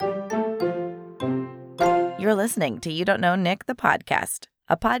You're listening to You Don't Know Nick, the podcast,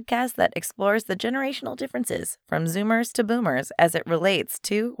 a podcast that explores the generational differences from Zoomers to Boomers as it relates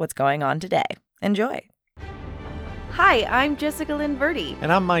to what's going on today. Enjoy. Hi, I'm Jessica Lynn Verdi.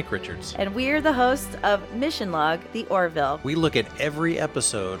 And I'm Mike Richards. And we're the hosts of Mission Log, The Orville. We look at every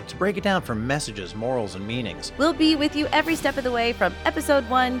episode to break it down for messages, morals, and meanings. We'll be with you every step of the way from episode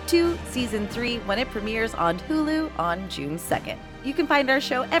 1 to season 3 when it premieres on Hulu on June 2nd. You can find our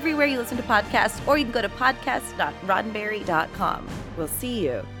show everywhere you listen to podcasts, or you can go to podcast.roddenberry.com. We'll see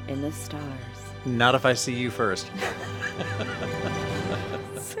you in the stars. Not if I see you first.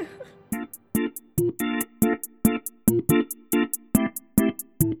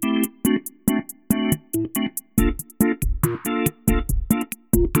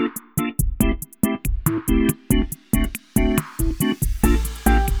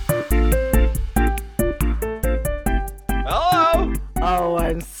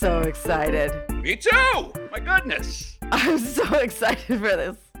 Excited. Me too! My goodness! I'm so excited for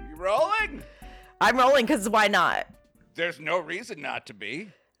this. You rolling? I'm rolling because why not? There's no reason not to be.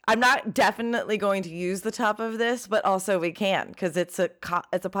 I'm not definitely going to use the top of this, but also we can because it's a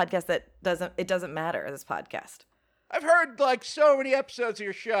podcast that doesn't matter. This podcast. I've heard like so many episodes of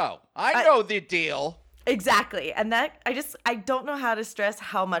your show. I know the deal. Exactly, and that I don't know how to stress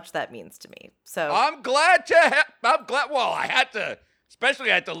how much that means to me. So I'm glad. Well, I had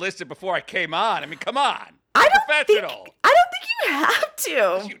to list it before I came on. I mean, come on. I don't think you have to.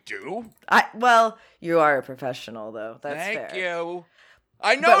 Yes, you do. Well, you are a professional, though. That's fair. Thank you.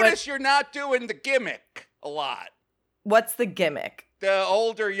 I notice you're not doing the gimmick a lot. What's the gimmick? The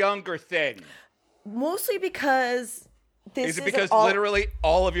older, younger thing. Mostly because Is it because literally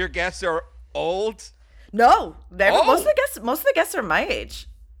all of your guests are old? No, most of the guests are my age.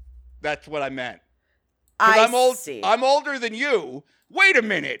 That's what I meant. I'm old. I'm older than you. Wait a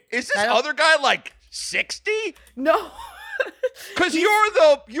minute. Is this other guy like 60? No. Because you're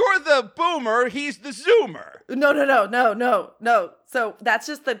the boomer, he's the zoomer. No. So that's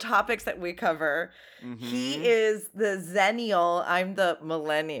just the topics that we cover. Mm-hmm. He is the zennial. I'm the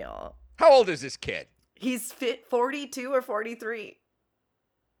millennial. How old is this kid? He's 42 or 43.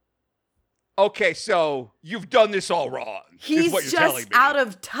 Okay, so you've done this all wrong. He's is what you're just telling me. out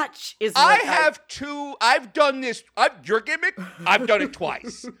of touch. I've done this. Your gimmick, I've done it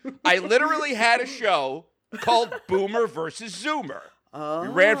twice. I literally had a show called Boomer versus Zoomer. Oh. We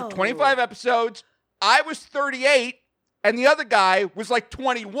ran for 25 episodes. I was 38, and the other guy was like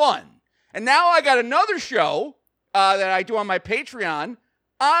 21. And now I got another show that I do on my Patreon.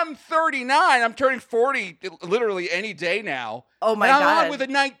 I'm 39. I'm turning 40 literally any day now. Oh, my God. I'm on with a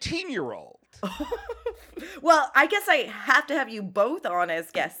 19-year-old. Well, I guess I have to have you both on as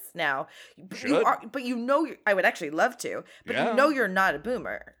guests now. Should. I would actually love to, but you're not a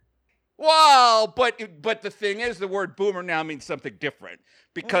boomer. Well, but the thing is, the word boomer now means something different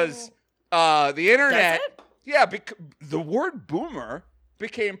because the internet. Does it? Yeah, the word boomer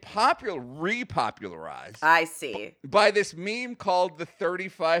became repopularized. I see. By this meme called the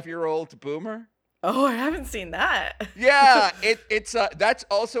 35-year-old boomer. Oh, I haven't seen that. Yeah, it's that's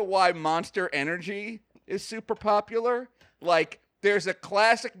also why Monster Energy is super popular. Like, there's a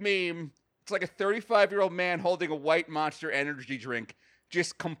classic meme. It's like a 35-year-old man holding a white Monster Energy drink,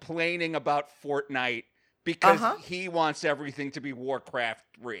 just complaining about Fortnite because he wants everything to be Warcraft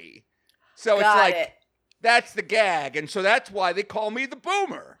 3. So it's like that's the gag, and so that's why they call me the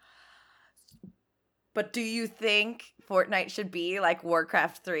boomer. But do you think Fortnite should be like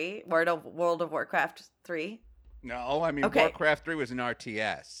Warcraft 3? World of Warcraft 3? No, I mean, Warcraft 3 was an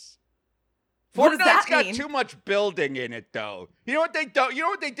RTS. What does that Fortnite's mean? got too much building in it, though. You know what they do? You know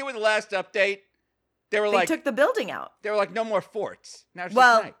what they did with the last update? They took the building out. They were like, no more forts. Now it's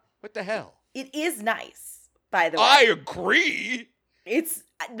just night. What the hell? It is nice, by the way. I agree. It's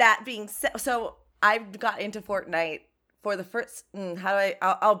that being said. So I got into Fortnite for the first.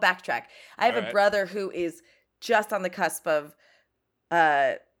 I'll backtrack. I have a brother who is just on the cusp of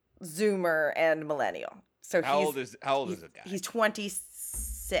Zoomer and millennial. So how old is the guy? He's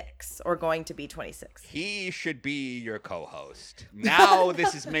 26 or going to be 26. He should be your co-host. Now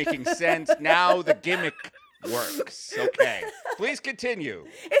this is making sense. Now the gimmick works. Okay. Please continue.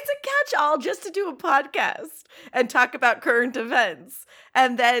 It's a catch-all just to do a podcast and talk about current events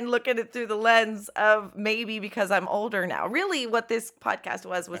and then look at it through the lens of maybe because I'm older now. Really what this podcast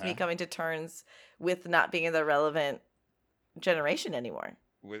was me coming to terms with not being in the relevant generation anymore.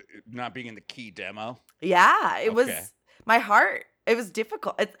 With not being in the key demo? Yeah, it was my heart. It was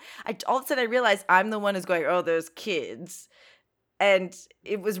difficult. All of a sudden I realized I'm the one who's going, oh, those kids. And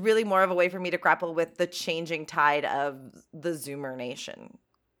it was really more of a way for me to grapple with the changing tide of the Zoomer nation.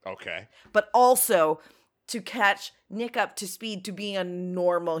 Okay. But also to catch Nick up to speed to being a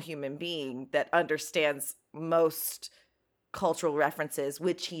normal human being that understands most cultural references,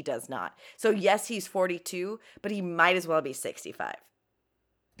 which he does not. So yes, he's 42, but he might as well be 65.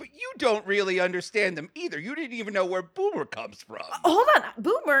 But you don't really understand them either. You didn't even know where boomer comes from. Hold on.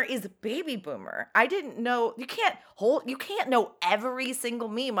 Boomer is baby boomer. I didn't know. You can't know every single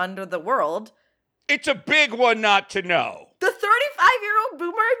meme under the world. It's a big one not to know. The 35-year-old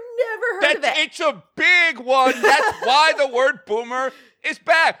boomer never heard of it. It's a big one. That's why the word boomer is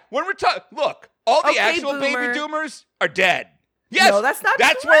back. When we're talking, look, all the actual baby boomers are dead. Yes, no, that's not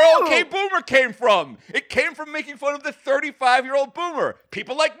that's true. where OK Boomer came from. It came from making fun of the 35-year-old boomer.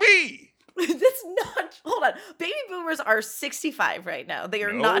 People like me. That's not. Hold on. Baby boomers are 65 right now. They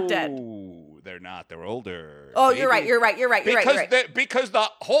are not dead. No, they're not. They're older. Oh, you're right. Because the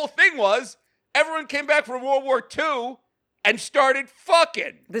whole thing was everyone came back from World War II and started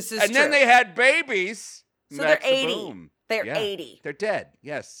fucking. This is and true. then they had babies. So they're 80. They're 80. They're dead.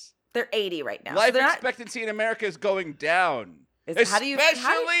 Yes. They're 80 right now. Life expectancy in America is going down.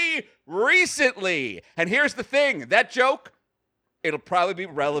 Especially recently. And here's the thing. That joke, it'll probably be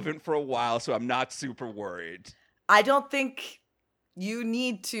relevant for a while, so I'm not super worried. I don't think you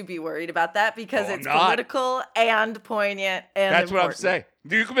need to be worried about that because it's political and poignant and That's important. what I'm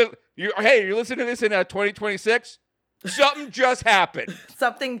saying. Hey, you're listening to this in 2026? Something just happened.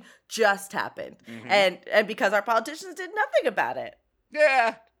 Something just happened. Mm-hmm. And because our politicians did nothing about it.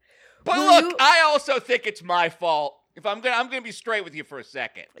 Yeah. But look, I also think it's my fault. I'm gonna be straight with you for a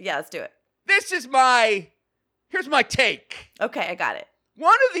second. Yeah, let's do it. Here's my take. Okay, I got it.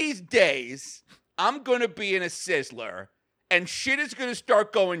 One of these days, I'm gonna be in a sizzler and shit is gonna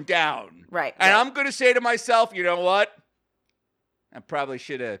start going down. Right. And I'm gonna say to myself, you know what? I probably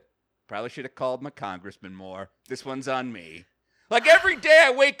should have called my congressman more. This one's on me. Like every day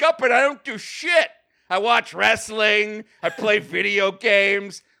I wake up and I don't do shit. I watch wrestling, I play video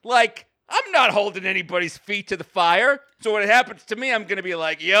games. Like, I'm not holding anybody's feet to the fire. So when it happens to me, I'm going to be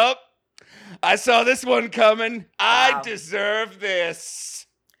like, yup, I saw this one coming. Wow. I deserve this.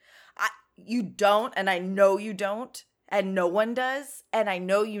 You don't, and I know you don't, and no one does, and I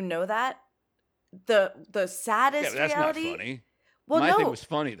know you know that. The saddest that's reality. Not funny. Well, My thing was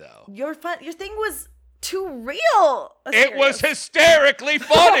funny, though. Your thing was too real. It was hysterically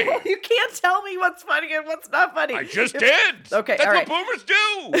funny. You can't tell me what's funny and what's not funny. I just did. Okay, that's all what boomers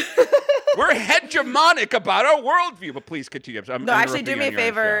do. We're hegemonic about our worldview. But please continue. Actually, do me a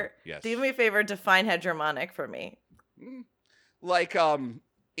favor. Yes. Do me a favor. Define hegemonic for me. Like,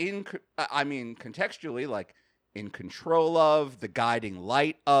 contextually, like in control of, the guiding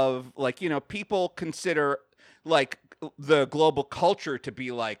light of, like, people consider like the global culture to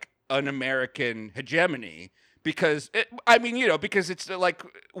be like an American hegemony because it's like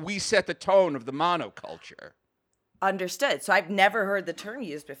we set the tone of the monoculture. Understood. So I've never heard the term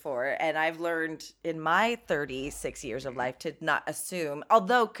used before, and I've learned in my 36 years of life to not assume,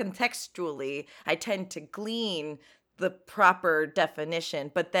 although contextually I tend to glean the proper definition,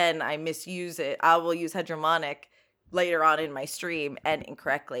 but then I misuse it. I will use hegemonic later on in my stream and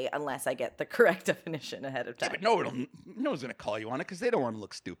incorrectly unless I get the correct definition ahead of time. Yeah, but no one's going to call you on it because they don't want to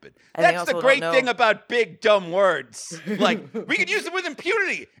look stupid. And that's the great thing about big, dumb words. Like, we can use them with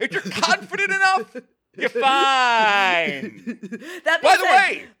impunity. If you're confident enough, you're fine. By the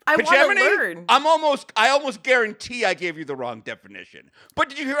way, I want to learn. I almost guarantee I gave you the wrong definition. But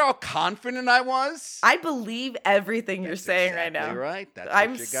did you hear how confident I was? I believe everything you're saying exactly right now. Right. That's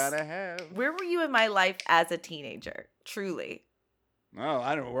what you gotta have. Where were you in my life as a teenager? Truly. Oh,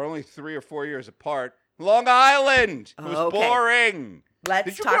 I don't know. We're only 3 or 4 years apart. Long Island. It was boring. Let's talk about it.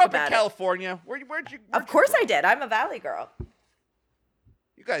 Did you grow up in California? Where'd you Of course I did. I'm a Valley girl.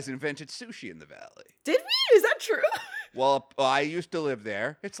 You guys invented sushi in the Valley. Did we? Is that true? Well, I used to live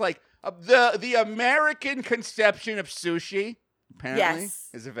there. It's like the American conception of sushi, apparently,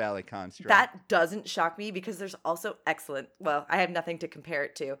 is a Valley construct. That doesn't shock me because there's also excellent, well, I have nothing to compare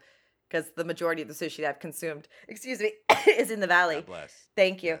it to because the majority of the sushi that I've consumed, is in the Valley. God bless.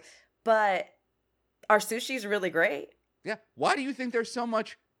 Thank you. Yes. But our sushi is really great. Yeah. Why do you think there's so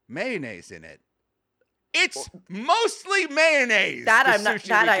much mayonnaise in it? It's mostly mayonnaise. That I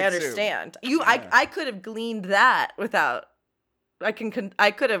understand. I could have gleaned that without. I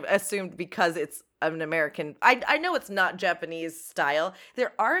could have assumed because it's an American. I know it's not Japanese style.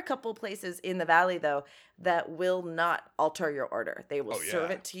 There are a couple places in the Valley though that will not alter your order. They will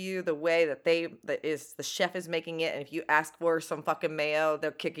serve it to you the way that the chef is making it. And if you ask for some fucking mayo,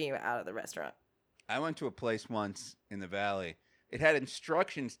 they're kicking you out of the restaurant. I went to a place once in the Valley. It had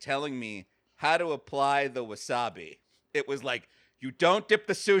instructions telling me how to apply the wasabi. It was like, you don't dip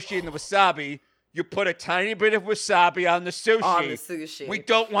the sushi in the wasabi, You put a tiny bit of wasabi on the sushi. On the sushi. We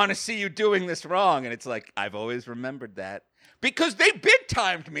don't want to see you doing this wrong. And it's like, I've always remembered that. Because they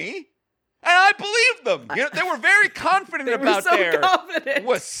big-timed me. And I believed them. You know, they were very confident about their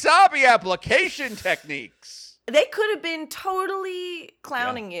wasabi application techniques. They could have been totally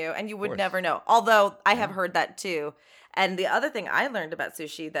clowning you, and you would never know. Although I have heard that too. And the other thing I learned about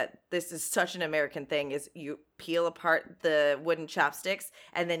sushi, that this is such an American thing, is you peel apart the wooden chopsticks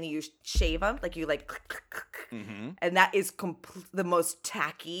and then you shave them. Like you like, and that is the most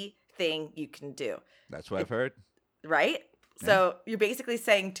tacky thing you can do. That's what I've heard. Right? Yeah. So you're basically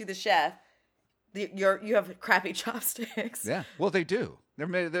saying to the chef, you have crappy chopsticks. Yeah. Well, they do. They're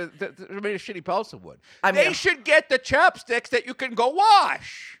made of shitty balsa wood. They should get the chopsticks that you can go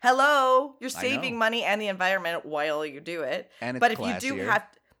wash. Hello, you're saving money and the environment while you do it. And it's but if classier. you do have,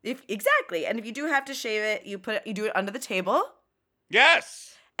 and if you do have to shave it, you do it under the table.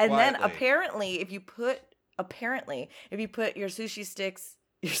 Yes. And quietly. then apparently, if you put your sushi sticks,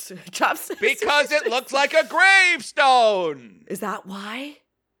 your chopsticks, because it looks like a gravestone. Is that why?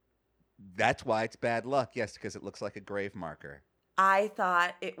 That's why it's bad luck. Yes, because it looks like a grave marker. I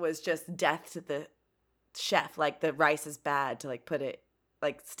thought it was just death to the chef. Like the rice is bad to like put it,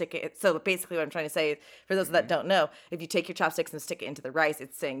 like stick it. So basically what I'm trying to say, for those that don't know, if you take your chopsticks and stick it into the rice,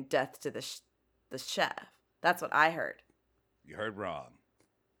 it's saying death to the chef. That's what I heard. You heard wrong.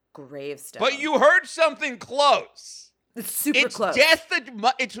 Gravestone. But you heard something close. It's super close.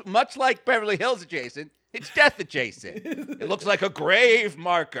 It's much like Beverly Hills adjacent. It's death adjacent. It looks like a grave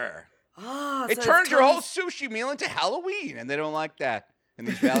marker. Oh, it turns your whole sushi meal into Halloween, and they don't like that in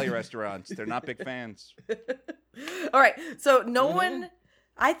these valley restaurants. They're not big fans. All right, so no one.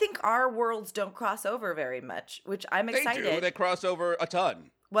 I think our worlds don't cross over very much, which I'm excited. They do. They cross over a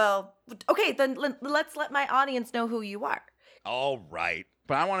ton. Well, okay, then let's let my audience know who you are. All right,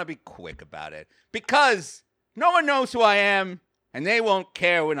 but I want to be quick about it because no one knows who I am, and they won't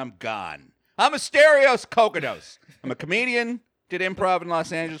care when I'm gone. I'm Asterios Kokkinos. I'm a comedian. Did improv in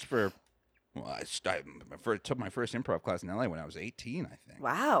Los Angeles for. Well, I took my first improv class in LA when I was 18, I think.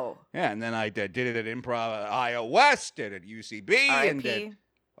 Wow. Yeah, and then I did it at improv at Iowa West, did it at UCB, and did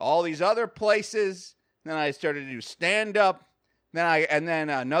all these other places. Then I started to do stand-up. Then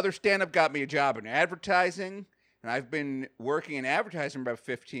another stand-up got me a job in advertising, and I've been working in advertising for about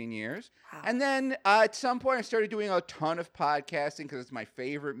 15 years. Wow. And then at some point I started doing a ton of podcasting because it's my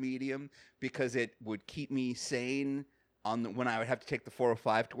favorite medium because it would keep me sane. When I would have to take the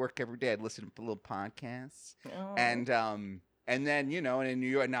 405 to work every day, I'd listen to little podcasts. Oh. And then, you know, and in New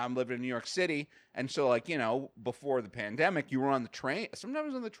York, now I'm living in New York City. And so, like, you know, before the pandemic, you were on the train. Sometimes I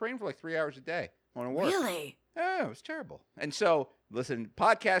was on the train for like 3 hours a day going to work. Really? Yeah, it was terrible. And so, listen,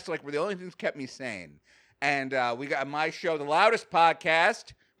 podcasts were the only things that kept me sane. And we got my show, The Loudest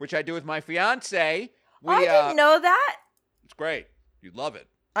Podcast, which I do with my fiance. I didn't know that. It's great. You'd love it.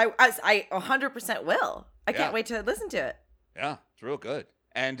 I 100% will. I can't wait to listen to it. Yeah, it's real good.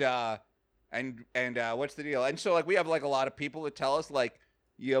 And what's the deal? And so like we have like a lot of people that tell us like,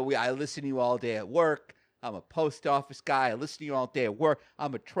 I listen to you all day at work. I'm a post office guy. I listen to you all day at work.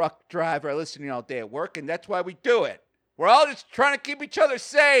 I'm a truck driver. I listen to you all day at work, and that's why we do it. We're all just trying to keep each other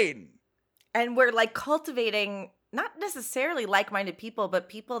sane. And we're like cultivating not necessarily like-minded people, but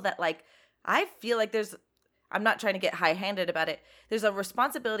people that like I feel like I'm not trying to get high-handed about it. There's a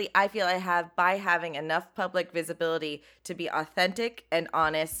responsibility I feel I have by having enough public visibility to be authentic and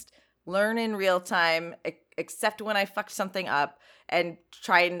honest, learn in real time, accept when I fucked something up, and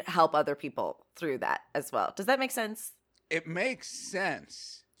try and help other people through that as well. Does that make sense? It makes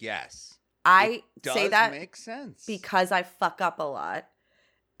sense. Yes. I say that make sense because I fuck up a lot,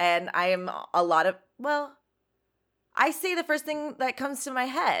 and I am I say the first thing that comes to my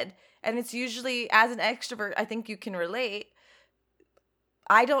head. And it's usually, as an extrovert, I think you can relate.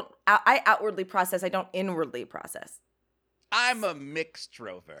 I outwardly process. I don't inwardly process. I'm a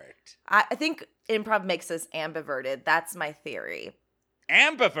mixtrovert. I think improv makes us ambiverted. That's my theory.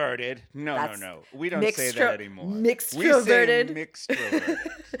 Ambiverted? No. We don't say that anymore. Mixtroverted. We say mixtroverted.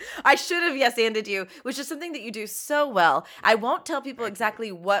 I should have yes-anded you, which is something that you do so well. I won't tell people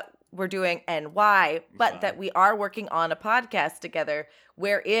exactly what we're doing and why, but that we are working on a podcast together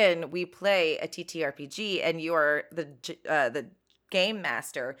wherein we play a TTRPG and you are the game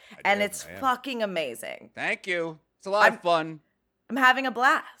master, and it's fucking amazing. Thank you. It's a lot of fun. I'm having a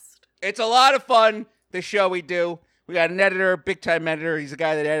blast. It's a lot of fun, the show we do. We got an editor, big time editor. He's the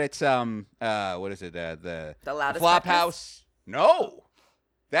guy that edits what is it? The Loudest Flophouse. No.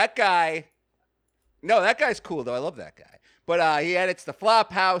 That guy's cool though. I love that guy. But he edits the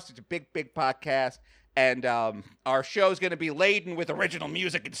Flophouse. It's a big podcast. And our show's going to be laden with original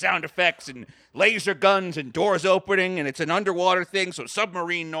music and sound effects and laser guns and doors opening, and it's an underwater thing, so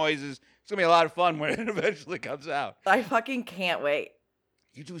submarine noises. It's going to be a lot of fun when it eventually comes out. I fucking can't wait.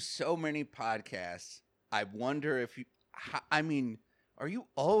 You do so many podcasts. I wonder if you, are you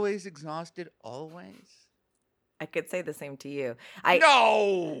always exhausted? Always? I could say the same to you.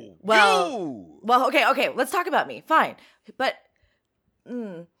 No! Well, okay. Let's talk about me. Fine. But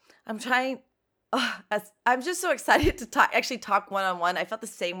I'm trying. I'm just so excited to talk one-on-one. I felt the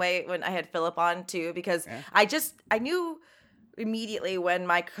same way when I had Philip on too, because I knew immediately when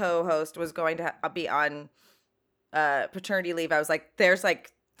my co-host was going to be on paternity leave. I was like, there's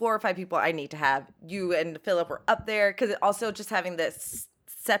like 4 or 5 people I need to have. You and Philip were up there, because also just having this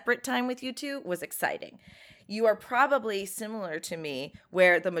separate time with you two was exciting. You are probably similar to me,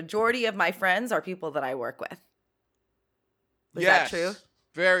 where the majority of my friends are people that I work with. Is that true?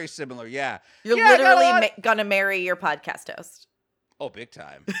 Very similar, yeah. You're literally gonna marry your podcast host. Oh, big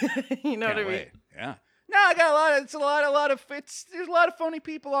time. You know what I mean? Wait. Yeah. No, I got a lot of, there's a lot of funny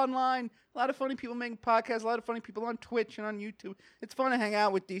people online, a lot of funny people making podcasts, a lot of funny people on Twitch and on YouTube. It's fun to hang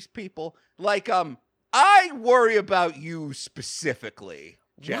out with these people. Like, I worry about you specifically,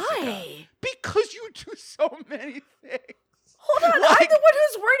 Jessica. Why? Because you do so many things. Hold on, I'm the one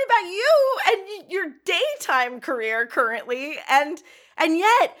who's worried about you and your daytime career currently, and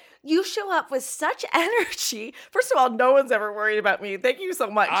yet you show up with such energy. First of all, no one's ever worried about me. Thank you so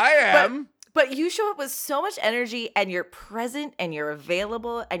much. I am. But you show up with so much energy, and you're present, and you're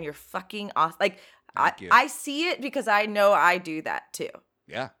available, and you're fucking awesome. Like, I see it because I know I do that too.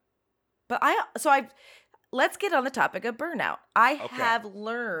 Yeah. But let's get on the topic of burnout. I have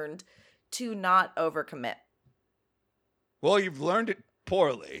learned to not overcommit. Well, you've learned it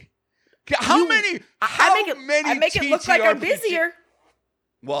poorly. How many? I make it look like I'm busier.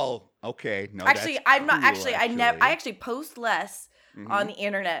 Well, okay. No, actually, that's I'm not. cool, Actually, I actually post less on the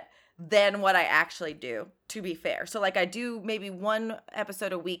internet than what I actually do, to be fair. So, like, I do maybe 1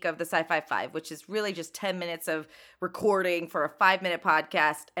 episode a week of the Sci-Fi 5, which is really just 10 minutes of recording for a 5-minute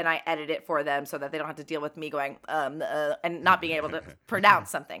podcast, and I edit it for them so that they don't have to deal with me going, and not being able to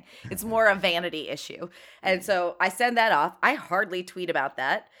pronounce something. It's more a vanity issue. And so I send that off. I hardly tweet about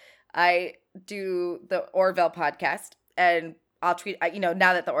that. I do the Orville podcast, and I'll tweet,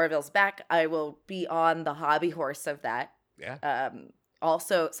 now that the Orville's back, I will be on the hobby horse of that. Yeah.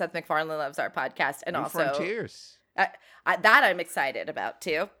 Also, Seth MacFarlane loves our podcast, and New also Frontiers. that I'm excited about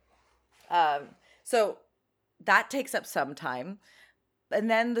too. So that takes up some time, and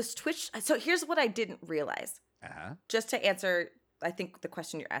then this Twitch. So here's what I didn't realize. Just to answer, I think the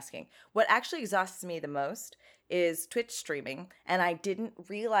question you're asking, what actually exhausts me the most is Twitch streaming, and I didn't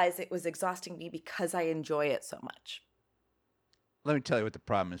realize it was exhausting me because I enjoy it so much. Let me tell you what the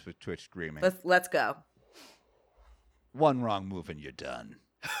problem is with Twitch streaming. Let's go. One wrong move and you're done.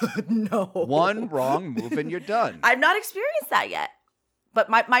 No. One wrong move and you're done. I've not experienced that yet, but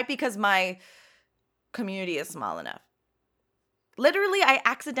might because my community is small enough. Literally, I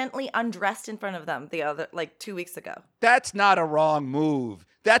accidentally undressed in front of them 2 weeks ago. That's not a wrong move.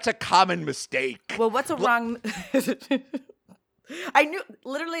 That's a common mistake. Well, what's a wrong? I knew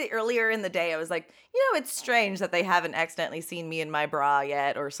literally earlier in the day, I was like, it's strange that they haven't accidentally seen me in my bra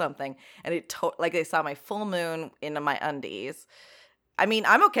yet or something. And like they saw my full moon in my undies. I mean,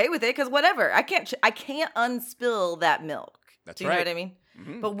 I'm okay with it because whatever. I can't unspill that milk. That's do you know what I mean?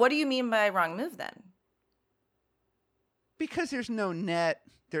 Mm-hmm. But what do you mean by wrong move then? Because there's no net,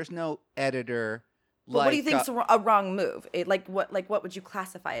 there's no editor. But what do you think's a wrong move? What would you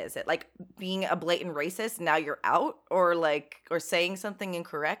classify as it? Like being a blatant racist, now you're out, or saying something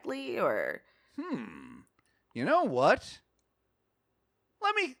incorrectly, or You know what?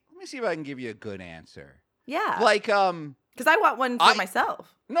 Let me see if I can give you a good answer. Yeah. Because I want one for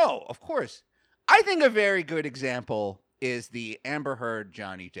myself. No, of course. I think a very good example is the Amber Heard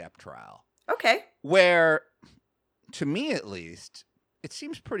Johnny Depp trial. Okay. Where, to me at least, it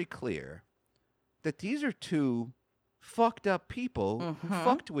seems pretty clear that these are 2 fucked up people who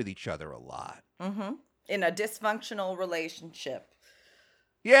fucked with each other a lot. Mm-hmm. In a dysfunctional relationship.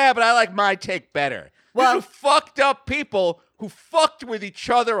 Yeah, but I like my take better. Well, these are fucked up people who fucked with each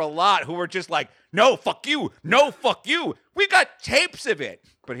other a lot, who were just like, no, fuck you. No, fuck you. We got tapes of it.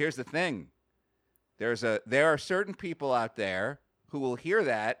 But here's the thing. There are certain people out there who will hear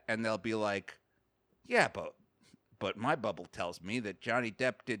that and they'll be like, yeah, but my bubble tells me that Johnny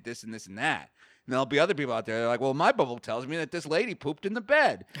Depp did this and this and that. And there'll be other people out there that are like, well, my bubble tells me that this lady pooped in the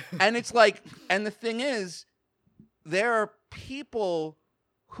bed. And it's like, and the thing is, there are people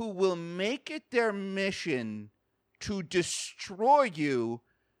who will make it their mission to destroy you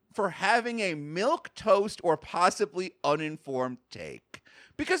for having a milquetoast or possibly uninformed take.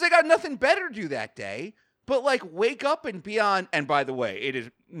 Because they got nothing better to do that day, but like wake up and be on, and by the way, it is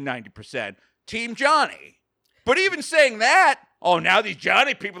 90% Team Johnny. But even saying that, oh, now these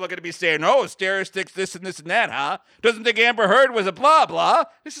Johnny people are going to be saying, oh, Stereosticks this and that, huh? Doesn't think Amber Heard was a blah, blah.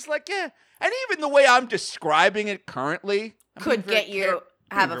 It's just like, yeah. And even the way I'm describing it currently. Could get you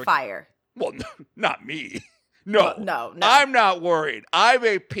have a fire. Well, no, not me. No. No. I'm not worried. I'm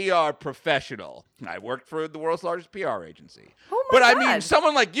a PR professional. I worked for the world's largest PR agency. Oh my God. I mean,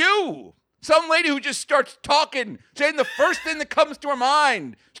 someone like you. Some lady who just starts talking, saying the first thing that comes to her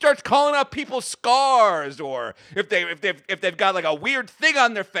mind, starts calling out people's scars, or if they've got like a weird thing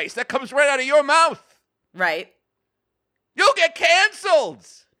on their face, that comes right out of your mouth. Right. You'll get canceled.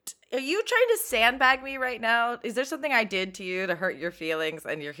 Are you trying to sandbag me right now? Is there something I did to you to hurt your feelings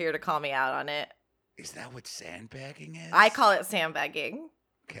and you're here to call me out on it? Is that what sandbagging is? I call it sandbagging.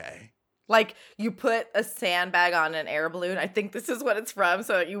 Okay. Like you put a sandbag on an air balloon. I think this is what it's from,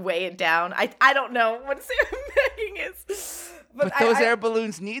 so that you weigh it down. I don't know what sandbagging is. But those air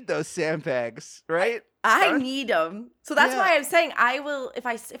balloons need those sandbags, right? I need them. So that's why I'm saying I will, if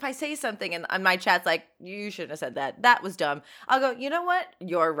I say something and my chat's like, you shouldn't have said that. That was dumb. I'll go, you know what?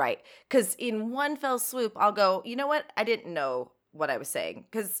 You're right. Because in one fell swoop, I'll go, you know what? I didn't know what I was saying.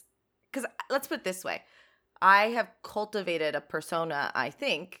 Because let's put it this way. I have cultivated a persona, I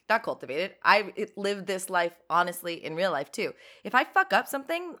think. Not cultivated. I lived this life, honestly, in real life, too. If I fuck up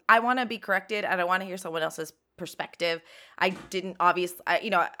something, I want to be corrected, and I want to hear someone else's perspective. I didn't, obviously,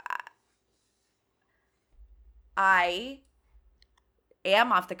 I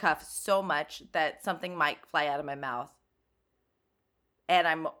am off the cuff so much that something might fly out of my mouth. And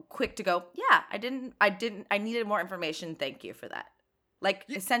I'm quick to go, yeah, I needed more information. Thank you for that. Like,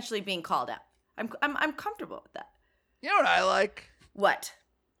 essentially being called out. I'm comfortable with that. You know what I like? What?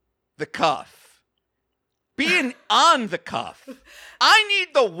 The cuff. Being on the cuff. I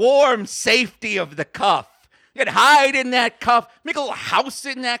need the warm safety of the cuff. You can hide in that cuff, make a little house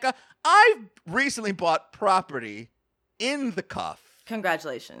in that cuff. I've recently bought property in the cuff.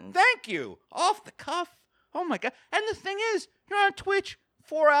 Congratulations. Thank you. Off the cuff. Oh my God. And the thing is, you're on Twitch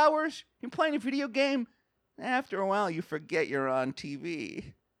 4 hours, you're playing a video game. After a while, you forget you're on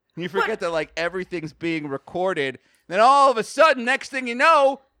TV. You forget that like everything's being recorded. Then all of a sudden, next thing you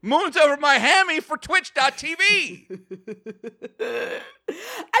know, Moon's over my hammy for Twitch.tv. I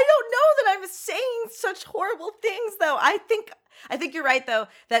don't know that I'm saying such horrible things, though. I think you're right, though,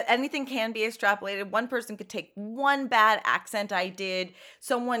 that anything can be extrapolated. One person could take one bad accent I did.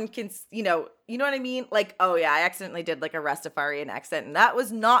 Someone can, you know what I mean? Like, oh yeah, I accidentally did like a Rastafarian accent, and that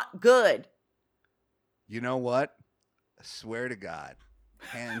was not good. You know what? I swear to God,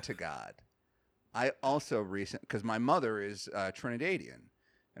 hand to God. I also because my mother is Trinidadian,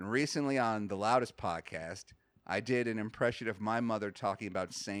 and recently on the Loudest podcast, I did an impression of my mother talking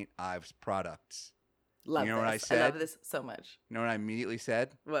about St. Ives products. Love you know this. What I said? I love this so much. You know what I immediately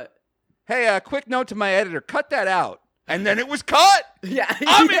said? What? Hey, quick note to my editor, cut that out. And then it was cut. Yeah.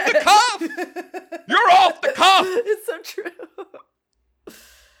 I'm in the cuff. You're off the cuff. It's so true.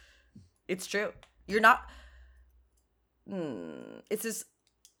 It's true. You're not. It's just.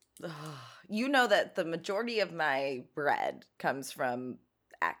 You know that the majority of my bread comes from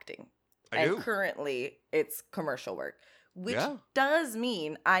acting. I do. Currently, it's commercial work, which does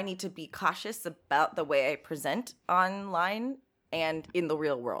mean I need to be cautious about the way I present online and in the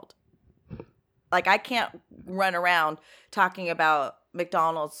real world. Like, I can't run around talking about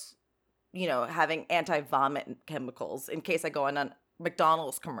McDonald's, having anti-vomit chemicals in case I go on a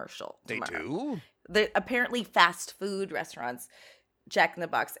McDonald's commercial tomorrow. They do? Apparently, fast food restaurants, Jack in the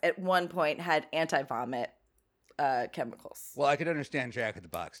Box, at one point had anti-vomit chemicals. Well, I could understand Jack in the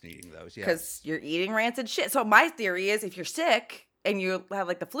Box needing those, yeah. Because you're eating rancid shit. So my theory is if you're sick and you have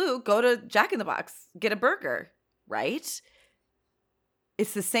like the flu, go to Jack in the Box, get a burger, right?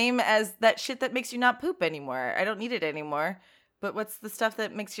 It's the same as that shit that makes you not poop anymore. I don't need it anymore. But what's the stuff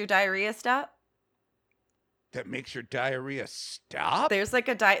that makes your diarrhea stop? That makes your diarrhea stop? There's like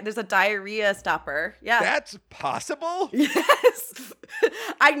there's a diarrhea stopper. Yeah. That's possible? Yes.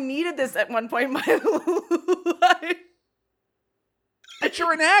 I needed this at one point in my life. But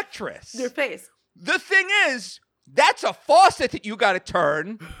you're an actress. Your face. The thing is, that's a faucet that you got to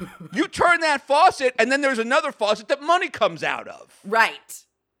turn. You turn that faucet, and then there's another faucet that money comes out of. Right.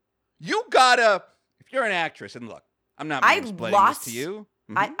 You gotta, if you're an actress, and look, I'm not explaining this to you.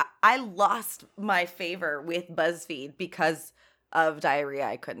 Mm-hmm. I lost my favor with BuzzFeed because of diarrhea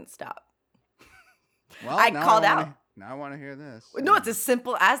I couldn't stop. Well, I called out. Now I want to hear this. No, it's as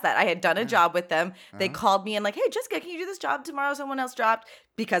simple as that. I had done a job with them. They Uh-huh. called me and like, hey, Jessica, can you do this job tomorrow? Someone else dropped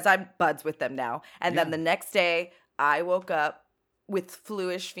because I'm buds with them now. And then Yeah. the next day, I woke up with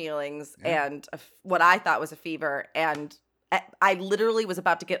fluish feelings Yeah. and what I thought was a fever. And I literally was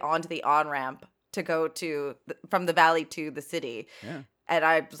about to get onto the on-ramp to go from the valley to the city. Yeah. And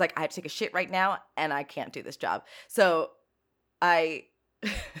I was like, I have to take a shit right now and I can't do this job. So I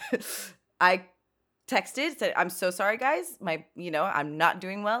I texted, said, I'm so sorry, guys. I'm not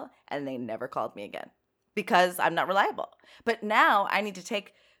doing well. And they never called me again because I'm not reliable. But now I need to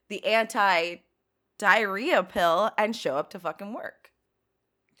take the anti-diarrhea pill and show up to fucking work.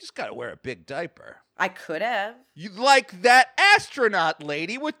 You just got to wear a big diaper. I could have. You like that astronaut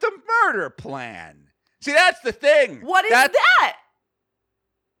lady with the murder plan. See, that's the thing. What is that?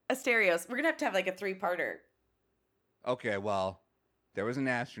 Asterios. We're going to have like a 3-parter. Okay, well, there was an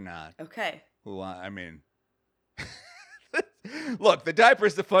astronaut Okay. who, look, the diaper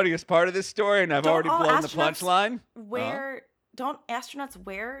is the funniest part of this story, and I've Don't already all blown the astronauts punchline. Don't astronauts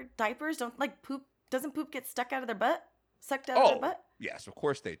wear diapers? Doesn't poop get sucked out of their butt? Yes, of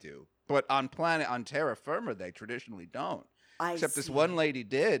course they do. But on terra firma, they traditionally don't. Except this see. one lady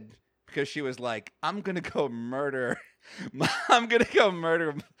did because she was like, I'm gonna go murder my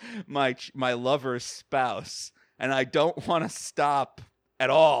lover's spouse, and I don't want to stop at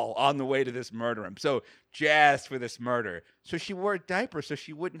all on the way to this murder. I'm so jazzed for this murder. So she wore a diaper so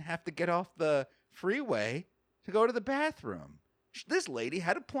she wouldn't have to get off the freeway to go to the bathroom. This lady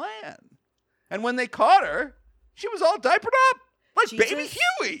had a plan. And when they caught her, she was all diapered up like Baby Jesus.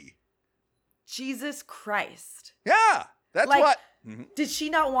 Huey. Jesus Christ. Yeah, that's Like, what. Mhm. Did she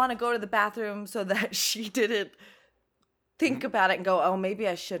not want to go to the bathroom so that she didn't think about it and go, oh, maybe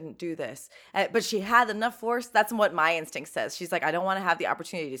I shouldn't do this? But she had enough force. That's what my instinct says. She's like, I don't want to have the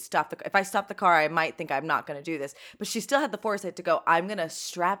opportunity to stop the car. If I stop the car, I might think I'm not going to do this. But she still had the foresight to go, I'm going to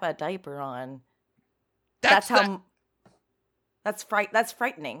strap a diaper on. That's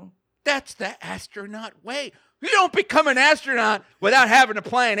frightening. That's the astronaut way. You don't become an astronaut without having a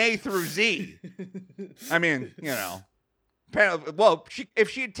plan A through Z. I mean, apparently, well, if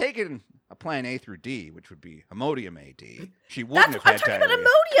she had taken a plan A through D, which would be Imodium AD, she wouldn't have I'm had talking diarrhea. about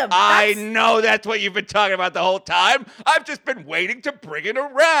Imodium. I know that's what you've been talking about the whole time. I've just been waiting to bring it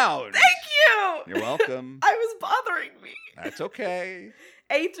around. Thank you. You're welcome. I was bothering me. That's okay.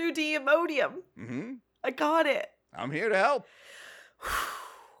 A through D Imodium. Mm-hmm. I got it. I'm here to help.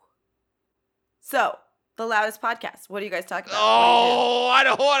 So, the loudest podcast. What are you guys talking about? Oh, I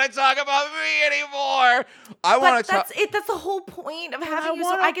don't want to talk about me anymore. I want to talk. That's it. That's the whole point of having you,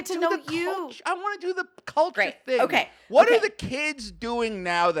 so I get to know you. I want to do the culture Great. thing. Okay. What Okay. are the kids doing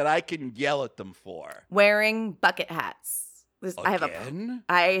now that I can yell at them for? Wearing bucket hats. Again?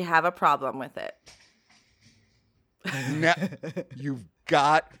 I have a problem with it. Now, you've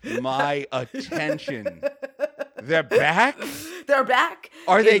got my attention. They're back? They're back.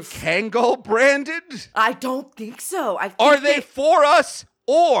 Are they in- Kangol branded? I don't think so. I think Are they for us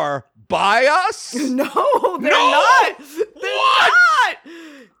or by us? No, they're No! not. They're What?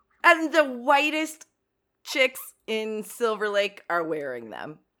 not. And the whitest chicks in Silver Lake are wearing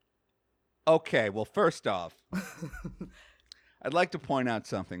them. Okay, well, first off, I'd like to point out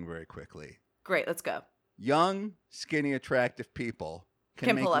something very quickly. Great, let's go. Young, skinny, attractive people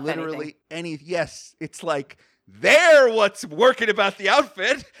can make pull off literally any. Yes, it's like they're what's working about the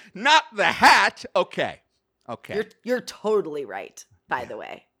outfit, not the hat. Okay. You're totally right, by the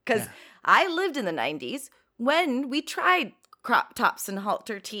way. Because I lived in the 90s when we tried crop tops and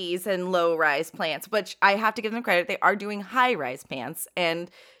halter tees and low-rise pants, which I have to give them credit. They are doing high-rise pants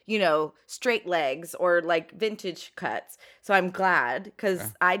and, straight legs or like vintage cuts. So I'm glad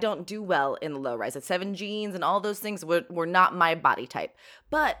because I don't do well in the low-rise. At 7 jeans and all those things were not my body type.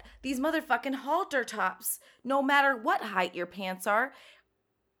 But these motherfucking halter tops, no matter what height your pants are,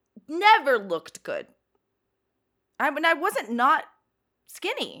 never looked good. I wasn't not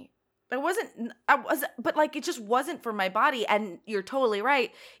skinny. But like it just wasn't for my body. And you're totally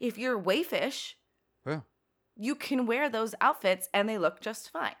right. If you're wayfish, you can wear those outfits and they look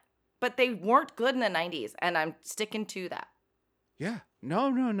just fine. But they weren't good in the 90s, and I'm sticking to that. Yeah.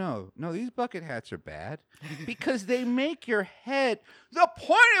 No. These bucket hats are bad because they make your head. The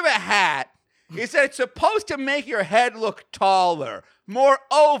point of a hat is that it's supposed to make your head look taller, more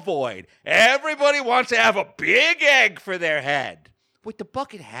ovoid. Everybody wants to have a big egg for their head. With the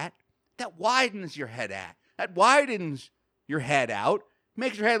bucket hat, that widens your head out. That widens your head out,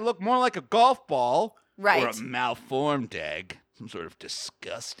 makes your head look more like a golf ball. Right. Or a malformed egg. Some sort of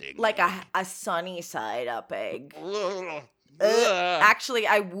disgusting. Like a sunny side up egg. Ugh. Actually,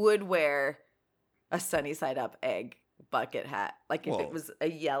 I would wear a sunny side up egg bucket hat. Like if Whoa. it was a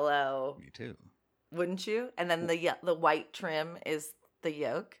yellow, Me too. wouldn't you? And then the white trim is the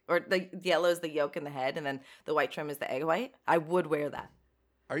yolk, or the yellow is the yolk in the head, and then the white trim is the egg white. I would wear that.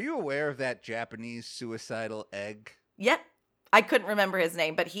 Are you aware of that Japanese suicidal egg? Yep. I couldn't remember his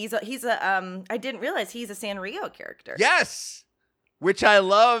name, but he's a I didn't realize he's a Sanrio character. Yes. Which I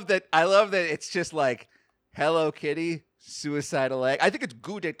love that it's just like Hello Kitty, suicidal egg. I think it's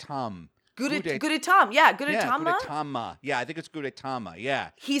Gudetama. Gudetama. Yeah, Gudetama. Yeah, Gudetama. Yeah, I think it's Gudetama. Yeah.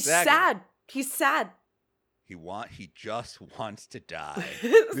 He's That guy. sad. He's sad. He just wants to die.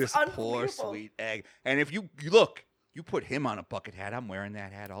 It's This poor unbelievable. sweet egg. And if you look, you put him on a bucket hat, I'm wearing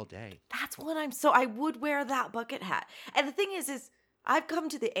that hat all day. That's what I would wear that bucket hat. And the thing is I've come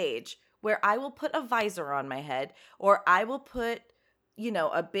to the age where I will put a visor on my head, or I will put,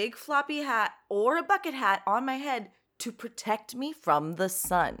 a big floppy hat or a bucket hat on my head to protect me from the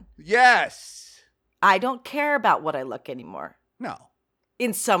sun. Yes. I don't care about what I look anymore. No.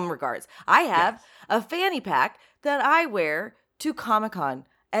 In some regards. I have Yes. a fanny pack that I wear to Comic-Con.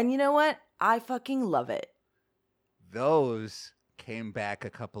 And you know what? I fucking love it. Those came back a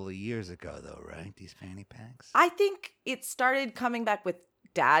couple of years ago, though, right? These fanny packs. I think it started coming back with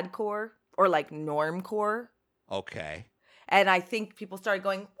dadcore or like normcore. Okay. And I think people started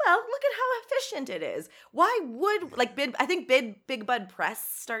going, well, look at how efficient it is. Why would, I think Big Bud Press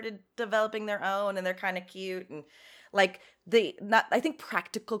started developing their own, and they're kind of cute. And I think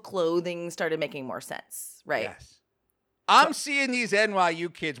practical clothing started making more sense, right? Yes. I'm seeing these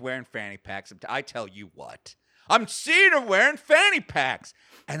NYU kids wearing fanny packs. I tell you what. I'm seeing them wearing fanny packs.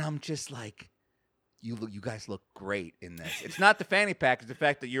 And I'm just like, you guys look great in this. It's not the fanny pack. It's the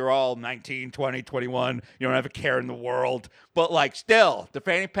fact that you're all 19, 20, 21. You don't have a care in the world. But, still, the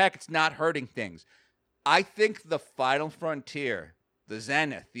fanny pack, it's not hurting things. I think the final frontier, the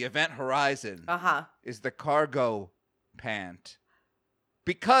zenith, the event horizon, is the cargo pant.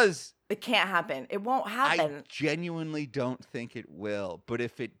 Because it can't happen. It won't happen. I genuinely don't think it will. But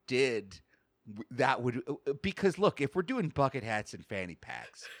if it did, that would, because look, if we're doing bucket hats and fanny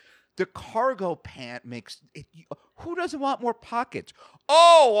packs, the cargo pant makes it, who doesn't want more pockets?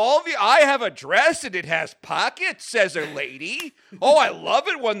 Oh, I have a dress and it has pockets, says a lady. Oh, I love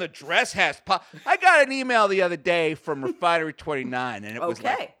it when the dress has pockets. I got an email the other day from Refinery 29, and it was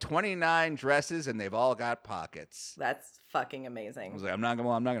like 29 dresses, and they've all got pockets. That's fucking I amazing. was like, I'm not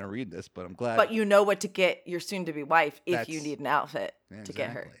gonna read this, but I'm glad. But you know what to get your soon-to-be wife if you need an outfit to get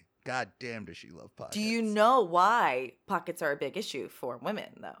her. God damn, does she love pockets? Do you know why pockets are a big issue for women,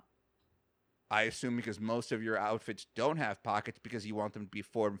 though? I assume because most of your outfits don't have pockets because you want them to be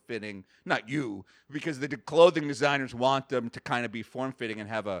form-fitting. Not you, because the clothing designers want them to kind of be form-fitting and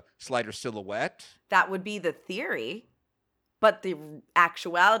have a slighter silhouette. That would be the theory. But the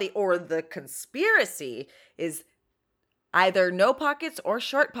actuality or the conspiracy is either no pockets or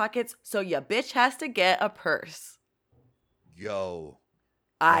short pockets, so your bitch has to get a purse. Yo.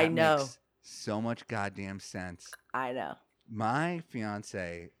 I know. Makes so much goddamn sense. I know. My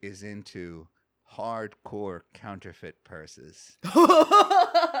fiance is into hardcore counterfeit purses.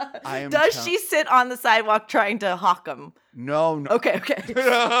 Does she sit on the sidewalk trying to hawk them? No. Okay.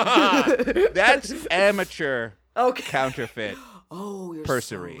 That's amateur counterfeit. Oh, you're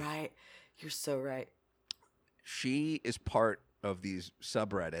pursery. so right. You're so right. She is part of these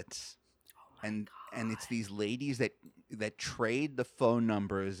subreddits. And it's these ladies that trade the phone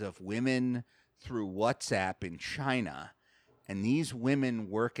numbers of women through WhatsApp in China. And these women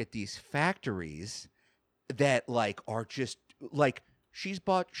work at these factories that are just she's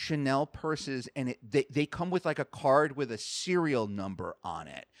bought Chanel purses, and they come with a card with a serial number on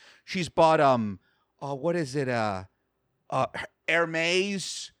it. She's bought what is it?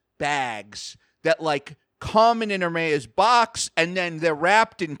 Hermes bags that come in an Hermes box, and then they're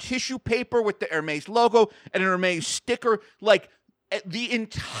wrapped in tissue paper with the Hermes logo and an Hermes sticker. The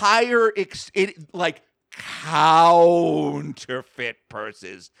entire counterfeit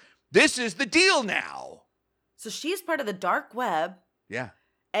purses. This is the deal now. So she's part of the dark web. Yeah.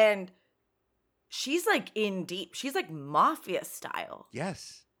 And she's in deep. She's mafia style.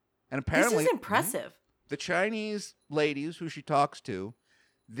 Yes. And apparently this is impressive. The Chinese ladies who she talks to,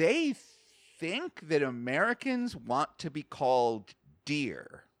 they think that Americans want to be called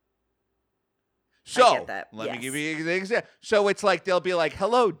dear. So, I get that. let me give you the example. So it's they'll be like,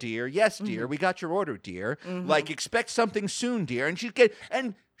 hello, dear. Yes, dear. We got your order, dear. Expect something soon, dear.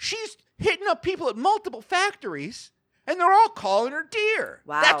 And she's hitting up people at multiple factories, and they're all calling her dear.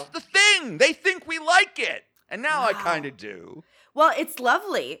 Wow. That's the thing. They think we like it. And now I kind of do. Well, it's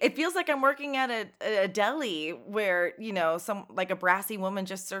lovely. It feels like I'm working at a deli where, some a brassy woman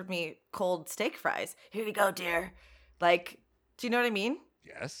just served me cold steak fries. Here you go, dear. Like, do you know what I mean?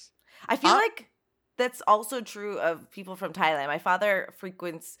 Yes. I feel like that's also true of people from Thailand. My father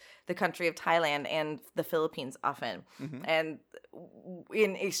frequents the country of Thailand and the Philippines often. Mhm. And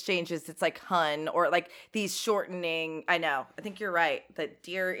in exchanges, it's like hun or like these shortening. I know. I think you're right that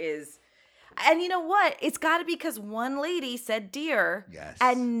dear is. And you know what? It's got to be because one lady said dear. Yes.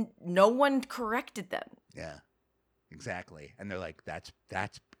 And no one corrected them. Yeah. Exactly. And they're like, that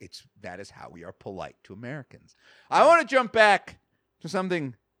is how we are polite to Americans. I want to jump back to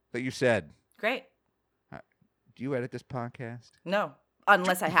something that you said. Great. Do you edit this podcast? No,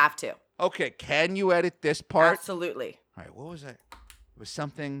 unless I have to. Okay, can you edit this part? Absolutely. All right, what was it? It was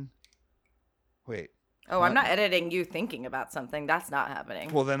something. Wait. Oh, I'm not editing you thinking about something. That's not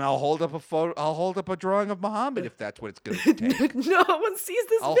happening. Well, then I'll hold up a photo. I'll hold up a drawing of Muhammad if that's what it's going to take. No one sees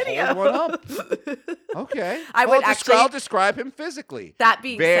this video. I'll hold one up. Okay. I'll describe him physically. That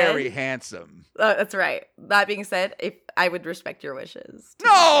being very said, handsome. That's right. That being said, if I would respect your wishes.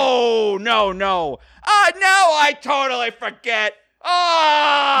 No. Now I totally forget. You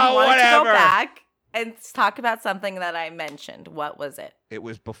wanted Whatever. to go back and talk about something that I mentioned. What was it? It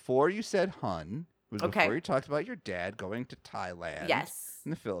was before you said hun. It was Okay. before you talked about your dad going to Thailand. Yes.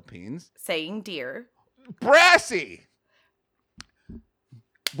 In the Philippines. Saying dear. Brassy.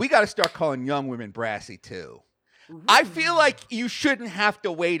 We got to start calling young women brassy too. Ooh. I feel like you shouldn't have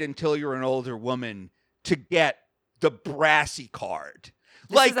to wait until you're an older woman to get the brassy card.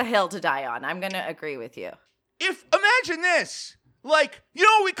 This is a hill to die on. I'm going to agree with you. Imagine this. Like, you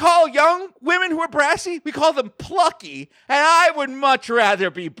know what we call young women who are brassy? We call them plucky, and I would much rather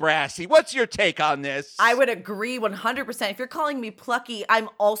be brassy. What's your take on this? I would agree 100%. If you're calling me plucky, I'm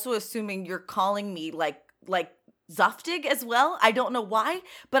also assuming you're calling me like zuftig as well. I don't know why,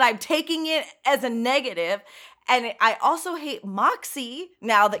 but I'm taking it as a negative. And I also hate moxie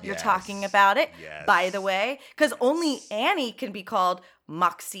now that you're talking about it, by the way, because only Annie can be called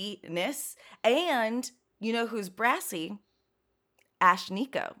moxiness. And you know who's brassy? Ash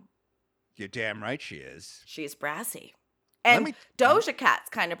Nico. You're damn right she is. She's brassy. And Doja Cat's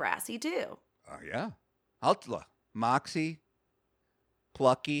kind of brassy too. Oh, yeah. Look, moxie,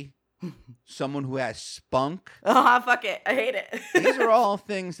 plucky, someone who has spunk. Oh, fuck it. I hate it. These are all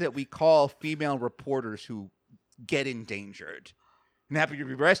things that we call female reporters who get endangered and happy to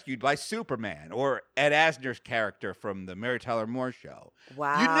be rescued by Superman or Ed Asner's character from the Mary Tyler Moore Show.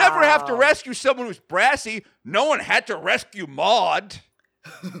 Wow. You never have to rescue someone who's brassy. No one had to rescue Maude.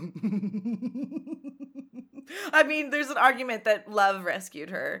 I mean, there's an argument that love rescued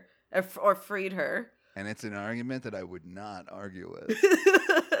her or freed her. And it's an argument that I would not argue with.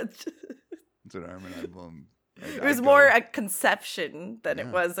 It's an argument It was more a conception than it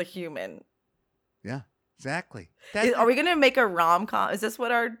was a human. Yeah. Exactly. Are we going to make a rom-com? Is this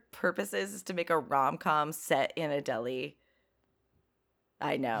what our purpose is to make a rom-com set in a deli?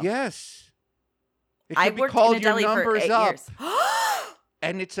 I know. Yes. It I could be worked called in a deli Your for Number's 8 Up. years.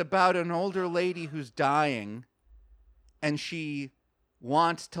 And it's about an older lady who's dying and she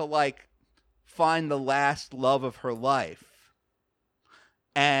wants to find the last love of her life.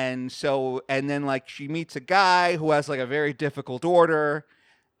 And then she meets a guy who has a very difficult order.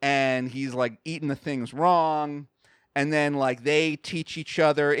 And he's eating the things wrong, and then they teach each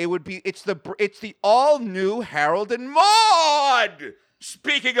other. It's the all new Harold and Maude.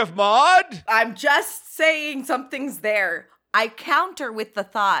 Speaking of Maude, I'm just saying something's there. I counter with the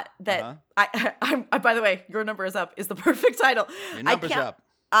thought that I'm. By the way, Your Number Is Up is the perfect title. Your Number's Up.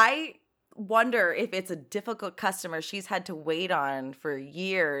 I wonder if it's a difficult customer she's had to wait on for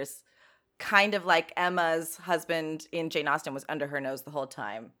years. Kind of like Emma's husband in Jane Austen was under her nose the whole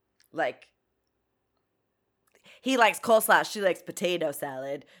time. He likes coleslaw, she likes potato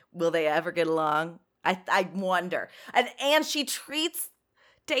salad. Will they ever get along? I wonder. And he treats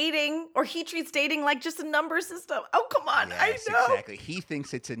dating like just a number system. Oh, come on. Yes, I know. Exactly. He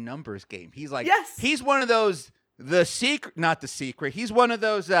thinks it's a numbers game. He's yes. He's one of those, he's one of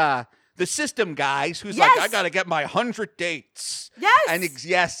those, the system guys who's I got to get my 100 dates. Yes. And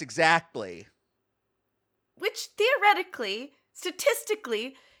yes, exactly. Which theoretically,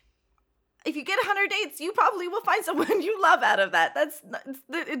 statistically, if you get 100 dates, you probably will find someone you love out of that.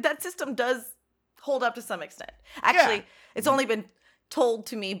 That system does hold up to some extent. Actually, it's only been told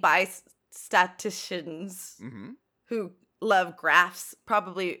to me by statisticians who love graphs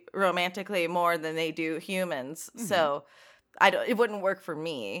probably romantically more than they do humans. So it wouldn't work for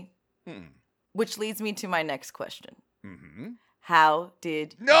me. Which leads me to my next question. How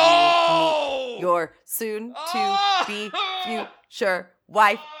did you meet your soon-to-be future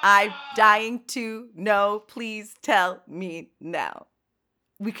wife? I'm dying to know. Please tell me now.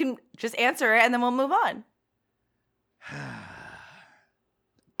 We can just answer it and then we'll move on.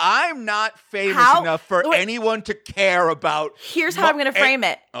 I'm not famous enough for anyone to care about. Here's how I'm going to frame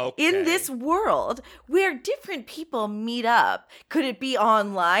it. Okay. In this world where different people meet up, could it be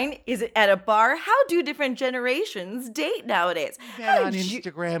online? Is it at a bar? How do different generations date nowadays? Met on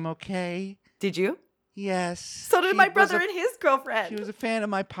Instagram, okay? Did you? Yes. So did my brother and his girlfriend. She was a fan of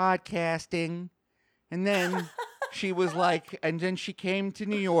my podcasting. And then she was like, and then she came to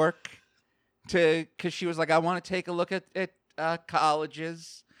New York because she was like, I want to take a look at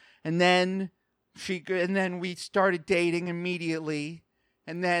colleges. And then we started dating immediately.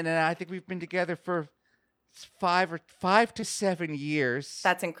 And I think we've been together for 5 to 7 years.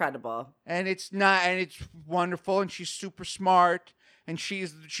 That's incredible. And it's wonderful. And she's super smart. And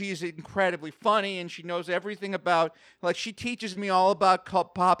she's incredibly funny, and she knows everything about, like, she teaches me all about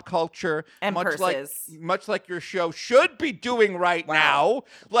pop culture. And much like your show should be doing right now.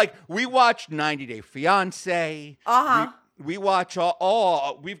 Like, we watched 90 Day Fiancé. Uh-huh. We watch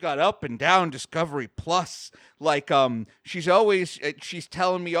we've got Up and Down Discovery Plus. Like, she's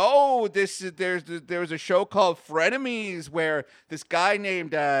telling me, there's a show called Frenemies where this guy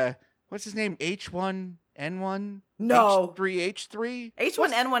named, what's his name? H1N1? No. H3?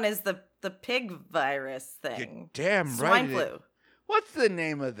 H1N1 is the pig virus thing. You're damn right. Swine flu. What's the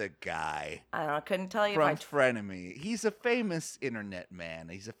name of the guy? I don't know. I couldn't tell you. From Frenemy. He's a famous internet man.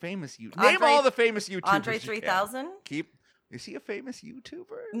 He's a famous name all the famous YouTubers. Andre 3000? Is he a famous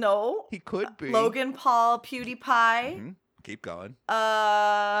YouTuber? No. He could be. Logan Paul, PewDiePie. Mm-hmm. Keep going. Scumbag.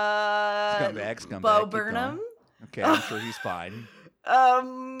 Bo Burnham. Okay, I'm sure he's fine.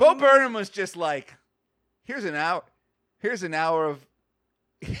 Bo Burnham was just like, here's an hour of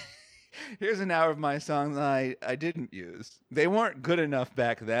my songs I didn't use. They weren't good enough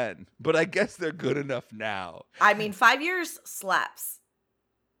back then, but I guess they're good enough now. I mean, 5 years slaps.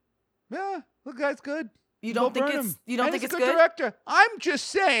 Yeah, the guy's good. You don't think Burnham. It's good? Director. I'm just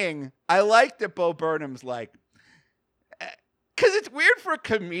saying, I like that Bo Burnham's like, because it's weird for a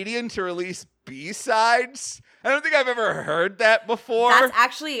comedian to release B-sides. I don't think I've ever heard that before. That's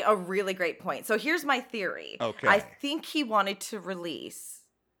actually a really great point. So here's my theory. Okay. I think he wanted to release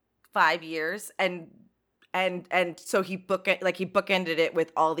 5 years and so he bookended it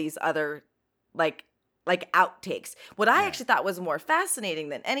with all these other like outtakes. What I actually thought was more fascinating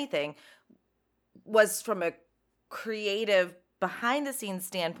than anything was from a creative behind the scenes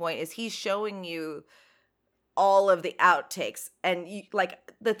standpoint is he's showing you all of the outtakes and like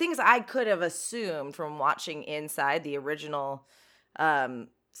the things I could have assumed from watching Inside the original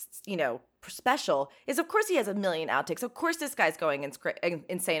special is, of course, he has a million outtakes. Of course, this guy's going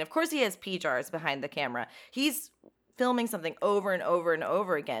insane. Of course, he has PJars behind the camera. He's filming something over and over and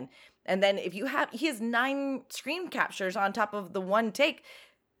over again. And then he has 9 screen captures on top of the one take.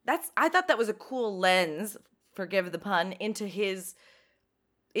 I thought that was a cool lens, forgive the pun, into his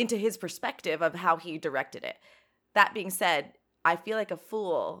perspective of how he directed it. That being said, I feel like a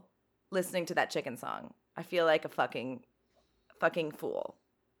fool listening to that chicken song. I feel like a fucking fool.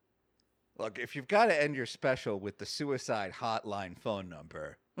 Look, if you've got to end your special with the suicide hotline phone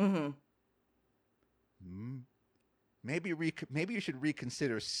number, maybe you should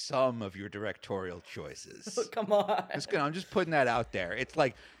reconsider some of your directorial choices. Oh, come on. I'm just putting that out there. It's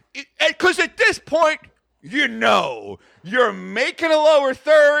like, because at this point, you're making a lower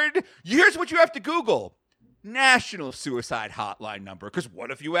third. Here's what you have to Google. National suicide hotline number. Because what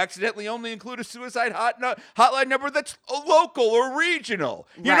if you accidentally only include a suicide hotline number that's local or regional?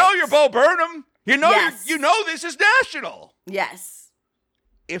 You know you're Bo Burnham. You know this is national. Yes.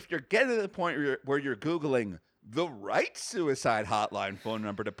 If you're getting to the point where you're Googling the right suicide hotline phone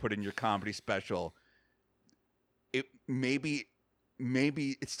number to put in your comedy special, maybe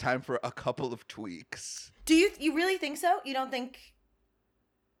it's time for a couple of tweaks. Do you really think so? You don't think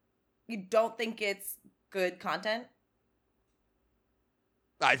it's good content?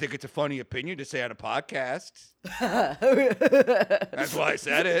 I think it's a funny opinion to say on a podcast. That's why I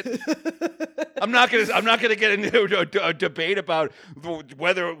said it. I'm not gonna get into a debate about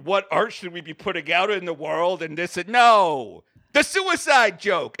what art should we be putting out in the world and this and no. The suicide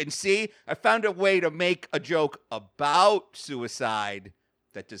joke. And see, I found a way to make a joke about suicide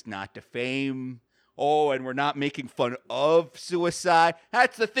that does not defame. Oh, and we're not making fun of suicide.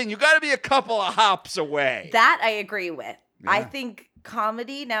 That's the thing. You got to be a couple of hops away. That I agree with. Yeah. I think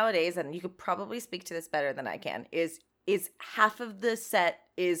comedy nowadays, and you could probably speak to this better than I can, is half of the set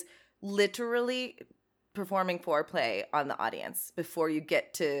is literally performing foreplay on the audience before you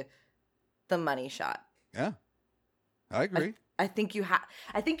get to the money shot. Yeah, I agree. I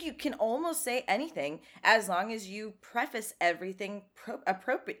think you can almost say anything as long as you preface everything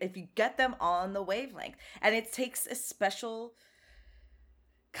appropriate. If you get them on the wavelength, and it takes a special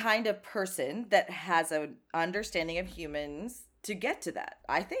kind of person that has an understanding of humans to get to that,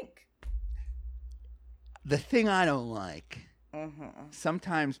 I think. The thing I don't like,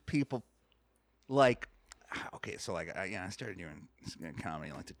 sometimes people like, okay, so like, I started doing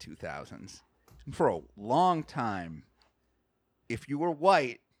comedy in like the 2000s. For a long time, if you were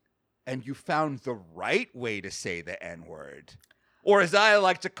white and you found the right way to say the N-word, or as I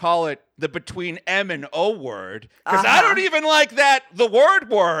like to call it, the between M and O word, because I don't even like the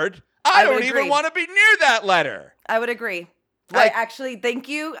word. I don't even want to be near that letter. I would agree. Like, actually, thank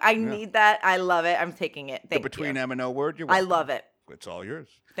you. I need that. I love it. I'm taking it. Thank you. The between M and O word? You're welcome. I love it. It's all yours.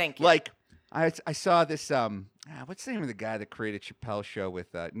 Thank you. Like, I saw this, what's the name of the guy that created Chappelle's show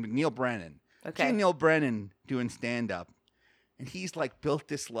with Neil Brennan? Okay. Seen Neil Brennan doing stand-up, and he's like built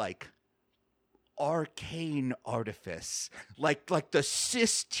this like arcane artifice, like the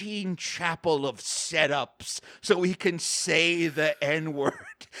Sistine Chapel of setups, so he can say the N-word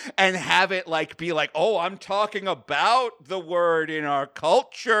and have it like be like, oh, I'm talking about the word in our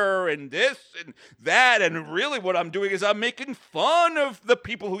culture and this and that, and really what I'm doing is I'm making fun of the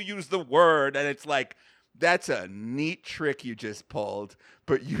people who use the word. And it's like, that's a neat trick you just pulled,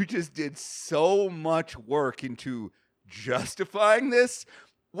 but you just did so much work into justifying this.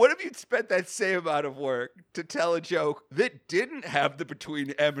 What if you'd spent that same amount of work to tell a joke that didn't have the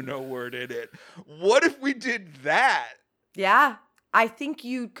between M and O word in it? What if we did that? Yeah, I think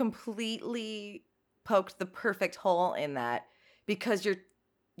you completely poked the perfect hole in that, because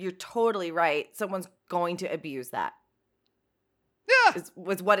you're totally right. Someone's going to abuse that. Yeah,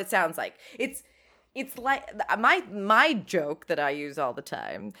 is what it sounds like. It's like my joke that I use all the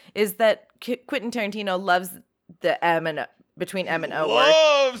time is that Quentin Tarantino loves the M and between M and O word.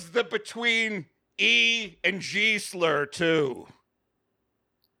 Loves the between E and G slur too.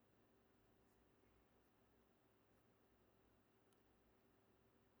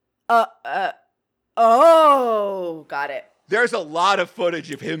 Oh, got it. There's a lot of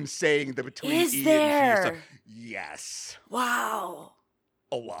footage of him saying the between Is E there? and G slur. Yes. Wow.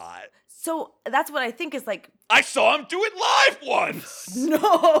 A lot. So that's what I think is like. I saw him do it live once. No.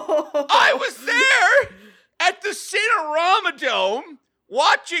 I was there at the Cinerama Dome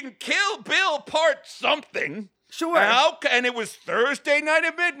watching Kill Bill Part something. Sure. And it was Thursday night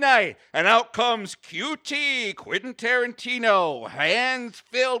at midnight. And out comes QT, Quentin Tarantino, hands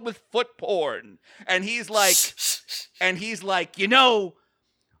filled with foot porn. And he's like, you know,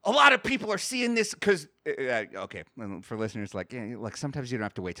 a lot of people are seeing this because, okay, for listeners, like sometimes you don't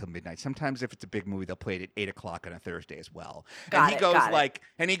have to wait till midnight. Sometimes if it's a big movie, they'll play it at 8 o'clock on a Thursday as well. And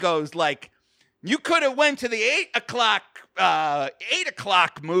he goes like, you could have went to the 8 o'clock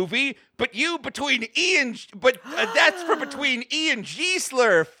movie, but you between E and, that's for between E and G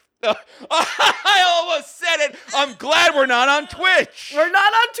slur. I almost said it. I'm glad we're not on Twitch. We're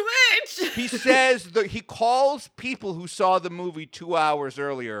not on Twitch. He says he calls people who saw the movie 2 hours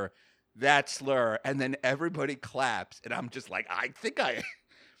earlier that slur, and then everybody claps, and I'm just like, I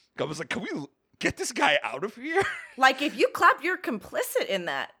was like, can we get this guy out of here? Like, if you clap, you're complicit in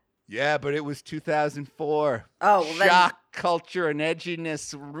that. Yeah, but it was 2004. Oh, well, shock culture and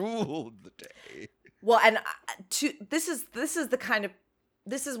edginess ruled the day. Well, and this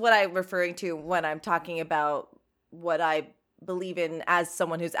is what I'm referring to when I'm talking about what I believe in as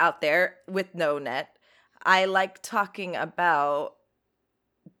someone who's out there with no net. I like talking about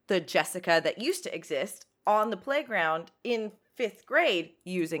the Jessica that used to exist on the playground in 5th grade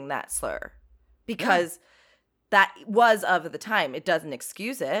using that slur, because that was of the time. It doesn't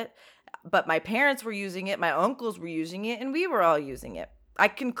excuse it, but my parents were using it, my uncles were using it, and we were all using it. I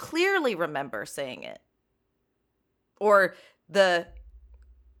can clearly remember saying it. Or the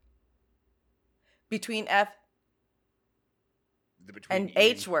between F and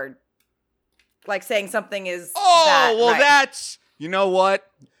H word. Like saying something is that's, you know what?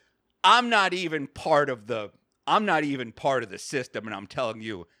 I'm not even part of the system, and I'm telling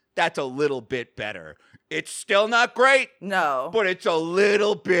you, that's a little bit better. It's still not great. No. But it's a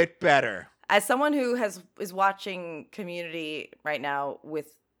little bit better. As someone who is watching Community right now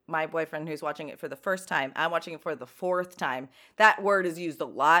with my boyfriend who's watching it for the first time, I'm watching it for the 4th time. That word is used a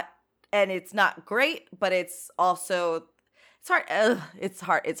lot, and it's not great, but it's also it's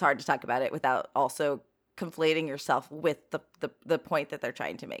hard to talk about it without also conflating yourself with the point that they're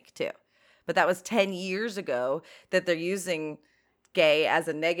trying to make too. But that was 10 years ago that they're using gay as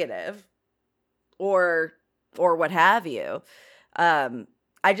a negative or what have you.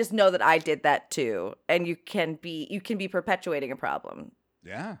 I just know that I did that too, and you can be perpetuating a problem.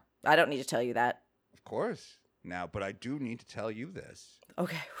 Yeah, I don't need to tell you that. of course. Now, but I do need to tell you this.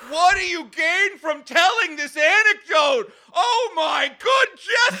 Okay. What do you gain from telling this anecdote? Oh my good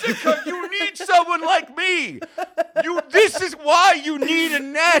Jessica, you need someone like me. This is why you need a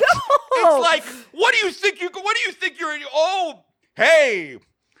net. No. It's like, what do you think you're oh, hey,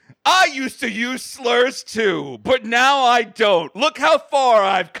 I used to use slurs too, but now I don't. Look how far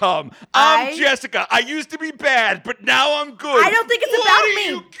I've come. I'm Jessica. I used to be bad, but now I'm good. I don't think it's about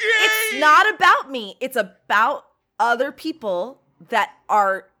me. It's not about me. It's about other people that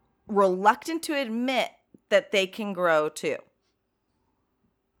are reluctant to admit that they can grow too.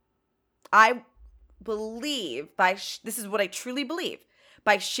 I believe this is what I truly believe,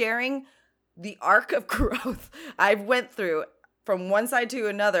 by sharing the arc of growth I've went through from one side to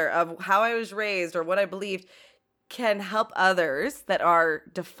another of how I was raised or what I believed can help others that are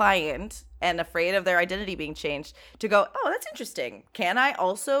defiant and afraid of their identity being changed to go, oh, that's interesting. Can I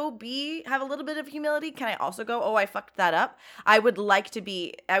also have a little bit of humility? Can I also go, oh, I fucked that up? I would like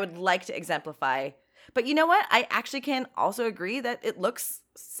to exemplify. But you know what? I actually can also agree that it looks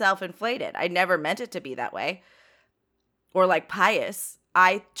self-inflated. I never meant it to be that way. Or like pious.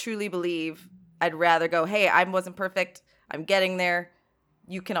 I truly believe I'd rather go, hey, I wasn't perfect. I'm getting there.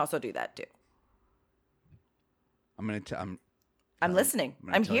 You can also do that too. I'm listening.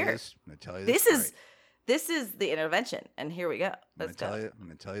 I'm here. I'm going to tell you this. This is the intervention, and here we go. I'm going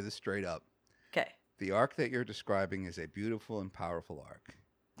to tell you this straight up. Okay. The arc that you're describing is a beautiful and powerful arc.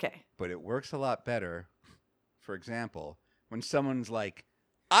 Okay. But it works a lot better, for example, when someone's like,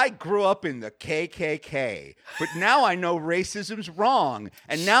 I grew up in the KKK, but now I know racism's wrong,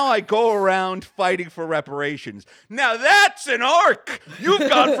 and now I go around fighting for reparations. Now that's an arc. You've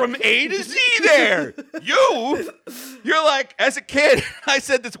gone from A to Z there. You're like, as a kid, I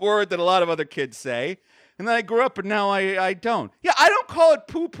said this word that a lot of other kids say, and then I grew up, and now I don't. Yeah, I don't call it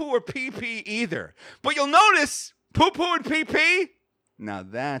poo-poo or pee-pee either. But you'll notice, poo-poo and pee-pee, now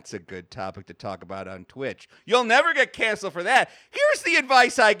that's a good topic to talk about on Twitch. You'll never get canceled for that. Here's the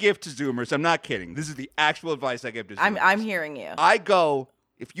advice I give to Zoomers. I'm not kidding. This is the actual advice I give to Zoomers. I'm hearing you. I go,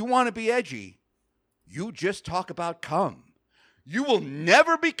 if you want to be edgy, you just talk about cum. You will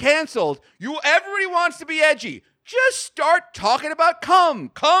never be canceled. Everybody wants to be edgy. Just start talking about cum.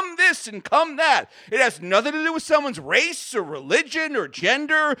 Cum this and cum that. It has nothing to do with someone's race or religion or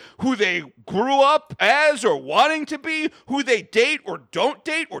gender, who they grew up as or wanting to be, who they date or don't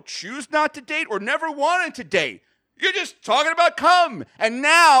date or choose not to date or never wanted to date. You're just talking about cum. And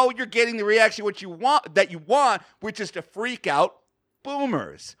now you're getting the reaction that you want, which is to freak out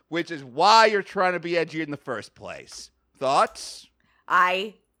boomers, which is why you're trying to be edgy in the first place. Thoughts?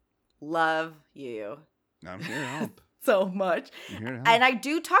 I love you. I'm here to help. So much. I'm here to help. And I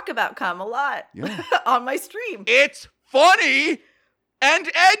do talk about cum a lot on my stream. It's funny and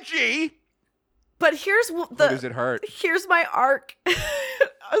edgy. But here's Who does it hurt? Here's my arc.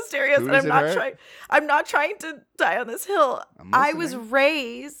 Asterios, and I'm not trying to die on this hill. I was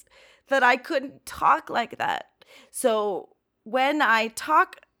raised that I couldn't talk like that. So when I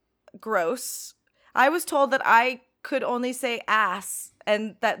talk gross, I was told that I could only say ass,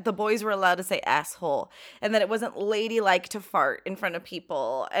 and that the boys were allowed to say asshole, and that it wasn't ladylike to fart in front of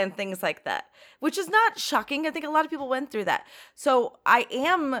people and things like that, which is not shocking. I think a lot of people went through that. So I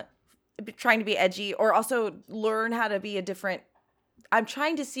am trying to be edgy, or also learn how to be I'm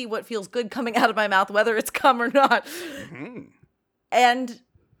trying to see what feels good coming out of my mouth, whether it's cum or not. Mm-hmm. And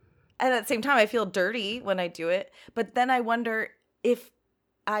at the same time, I feel dirty when I do it. But then I wonder if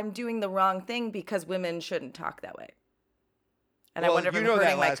I'm doing the wrong thing because women shouldn't talk that way. And I wonder if I'm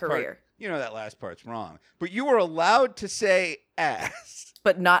hurting my career. You know that last part's wrong. But you were allowed to say ass.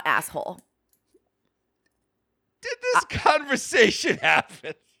 But not asshole. Did this conversation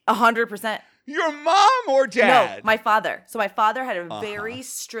happen? 100%. Your mom or dad? No, my father. So my father had a very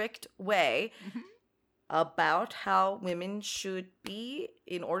strict way about how women should be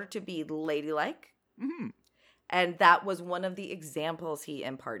in order to be ladylike. Mm-hmm. And that was one of the examples he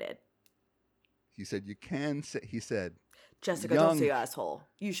imparted. He said, Jessica, don't say asshole.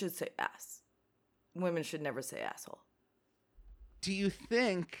 You should say ass. Women should never say asshole. Do you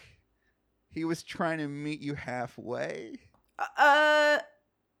think he was trying to meet you halfway?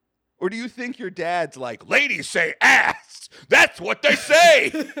 Or do you think your dad's like, ladies say ass? That's what they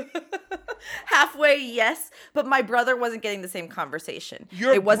say. Halfway, yes. But my brother wasn't getting the same conversation.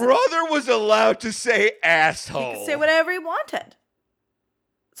 Your brother was allowed to say asshole. He could say whatever he wanted.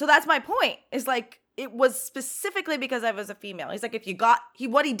 So that's my point. Is like, it was specifically because I was a female. He's like,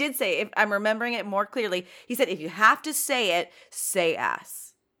 what he did say, if I'm remembering it more clearly, he said, if you have to say it, say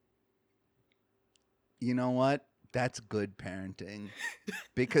ass. You know what? That's good parenting.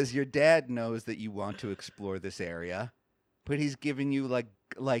 Because your dad knows that you want to explore this area, but he's giving you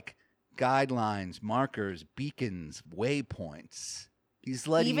like guidelines, markers, beacons, waypoints. He's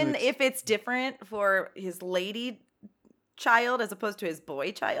letting Even if it's different for his lady child as opposed to his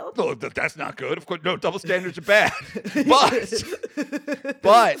boy child. Oh, that's not good. Of course, no, double standards are bad. But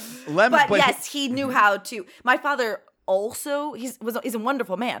yes, he knew how to. My father also he's a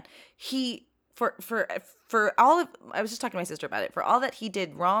wonderful man. He for all of I was just talking to my sister about it. For all that he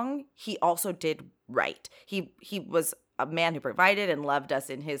did wrong, he also did right. He was a man who provided and loved us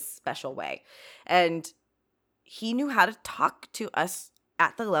in his special way. And he knew how to talk to us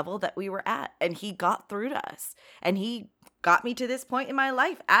at the level that we were at, and he got through to us. And he got me to this point in my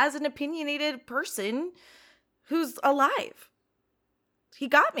life as an opinionated person who's alive. He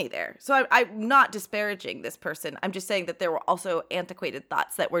got me there. So I'm not disparaging this person. I'm just saying that there were also antiquated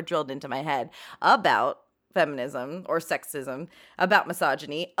thoughts that were drilled into my head about feminism or sexism, about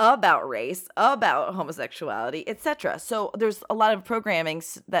misogyny, about race, about homosexuality, etc. So there's a lot of programming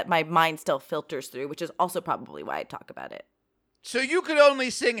that my mind still filters through, which is also probably why I talk about it. So you could only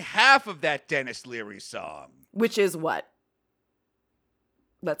sing half of that Dennis Leary song. Which is what?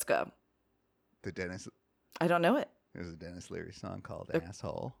 Let's go. The Dennis... I don't know it. There's a Dennis Leary song called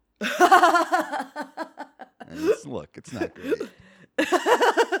Asshole. Look, it's not great.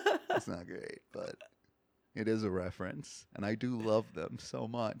 It's not great, but it is a reference. And I do love them so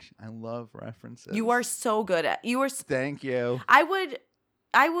much. I love references. You are so good at Thank you. I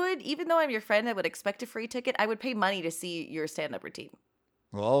would, even though I'm your friend, I would expect a free ticket. I would pay money to see your stand-up routine.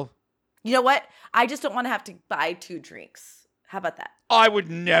 Well, you know what? I just don't want to have to buy 2 drinks. How about that? I would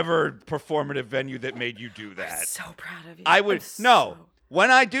never perform at a venue that made you do that. I'm so proud of you. I would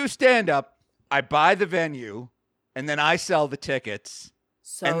When I do stand-up, I buy the venue, and then I sell the tickets.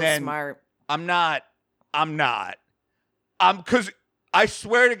 So and then smart. I'm not. Because I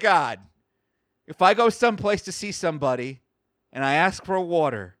swear to God, if I go someplace to see somebody and I ask for a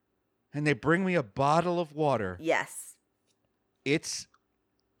water and they bring me a bottle of water. Yes.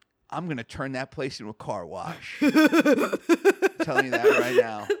 I'm going to turn that place into a car wash. I'm telling you that right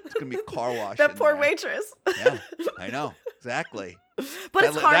now. It's going to be a car wash. That poor waitress. Yeah, I know. Exactly. But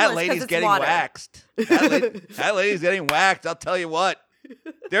it's harmless that lady's it's getting water. Waxed. That lady's getting waxed. I'll tell you what.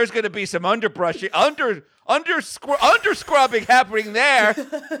 There's going to be some underbrushing, under-scrubbing happening there.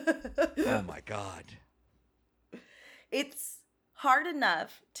 Oh, my God. It's hard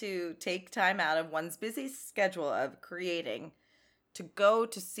enough to take time out of one's busy schedule of creating to go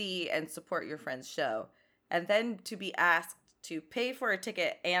to see and support your friend's show, and then to be asked to pay for a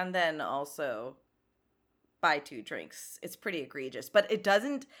ticket and then also buy 2 drinks. It's pretty egregious, but it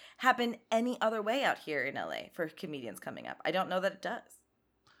doesn't happen any other way out here in LA for comedians coming up. I don't know that it does.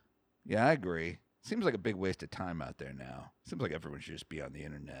 Yeah, I agree. Seems like a big waste of time out there now. Seems like everyone should just be on the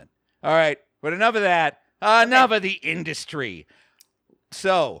internet. All right, but enough of that. Enough of the industry.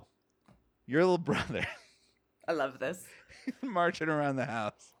 So, your little brother. I love this. Marching around the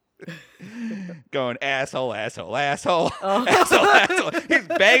house. Going, asshole, asshole, asshole, Oh. asshole, asshole. He's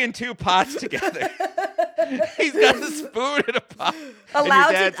banging 2 pots together. He's got a spoon and a pot. And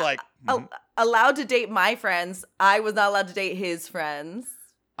your dad's allowed to date my friends. I was not allowed to date his friends.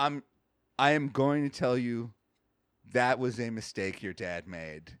 I am going to tell you that was a mistake your dad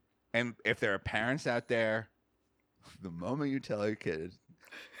made. And if there are parents out there, the moment you tell your kid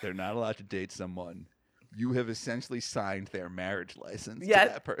they're not allowed to date someone, you have essentially signed their marriage license to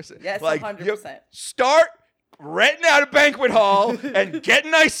that person. Yes, 100%. Start renting out a banquet hall and get a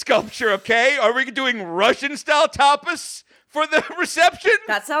nice sculpture, okay? Are we doing Russian-style tapas for the reception?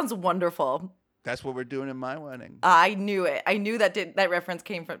 That sounds wonderful. That's what we're doing in my wedding. I knew it. I knew that that reference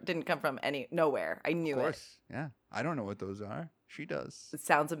didn't come from nowhere. I knew it. Of course, yeah. I don't know what those are. She does. It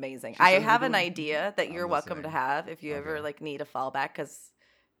sounds amazing. She I said have we're an doing- idea that you're I'm welcome listening. to have if you Okay. ever need a fallback, because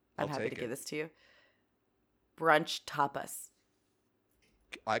I'm I'll happy take to give it. this to you. Brunch tapas.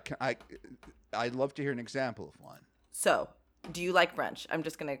 I'd love to hear an example of one. So, do you like brunch? I'm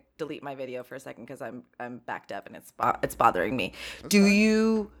just gonna delete my video for a second because I'm backed up and it's bothering me. Do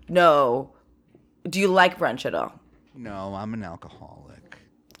you like brunch at all? No, I'm an alcoholic.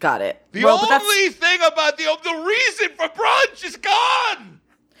 Got it. The Well, but that's- only thing about the reason for brunch is gone.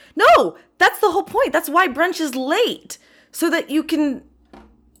 No, that's the whole point. That's why brunch is late, so that you can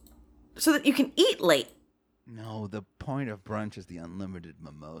eat late. No, the point of brunch is the unlimited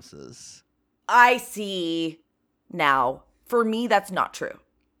mimosas. I see now. For me, that's not true.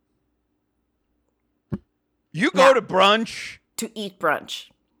 You go Yeah. to brunch. To eat brunch,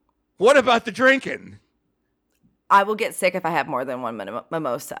 What about the drinking? I will get sick if I have more than one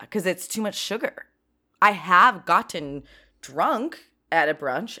mimosa because it's too much sugar. I have gotten drunk at a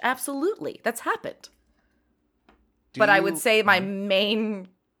brunch. Absolutely. That's happened. But I would say my main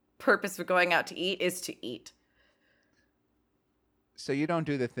purpose for going out to eat is to eat. So you don't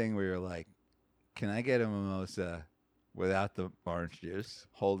do the thing where you're like, can I get a mimosa without the orange juice,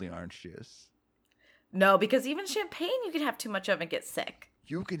 holding orange juice? No, because even champagne you can have too much of and get sick.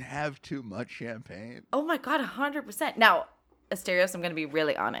 You can have too much champagne. Oh my God, 100%. Now, Asterios, I'm going to be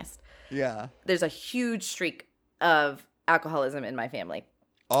really honest. Yeah. There's a huge streak of alcoholism in my family.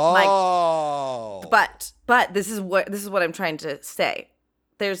 Oh. But this is what I'm trying to say.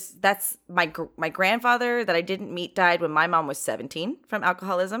 That's my grandfather that I didn't meet died when my mom was 17 from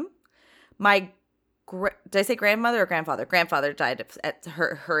alcoholism. Did I say grandmother or grandfather? Grandfather died at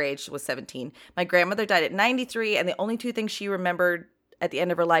her age was 17. My grandmother died at 93, and the only two things she remembered at the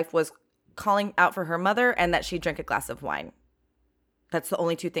end of her life was calling out for her mother and that she drank a glass of wine. That's the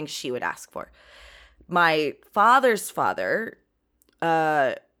only two things she would ask for. My father's father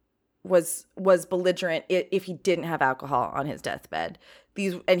was belligerent if he didn't have alcohol on his deathbed.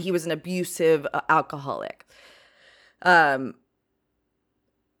 And he was an abusive alcoholic. You know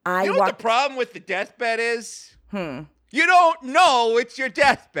what the problem with the deathbed is? You don't know it's your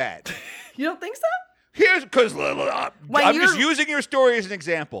deathbed. You don't think so? Here's because I'm just using your story as an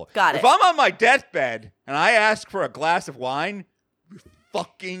example. Got it. If I'm on my deathbed and I ask for a glass of wine,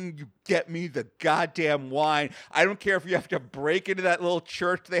 you get me the goddamn wine. I don't care if you have to break into that little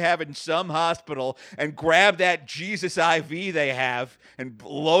church they have in some hospital and grab that Jesus IV they have and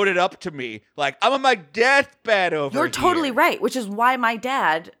load it up to me. Like, I'm on my deathbed over here. You're totally right, which is why my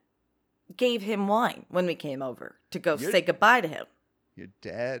dad gave him wine when we came over to go say goodbye to him. Your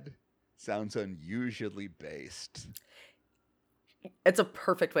dad sounds unusually based. It's a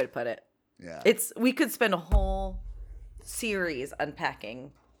perfect way to put it. Yeah. We could spend a whole series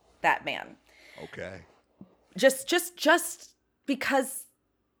unpacking that man. Okay. Just because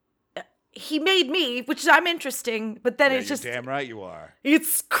he made me, which I'm interesting, but then it's just damn right you are.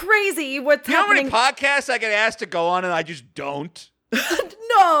 It's crazy what's happening. You know how many podcasts I get asked to go on and I just don't?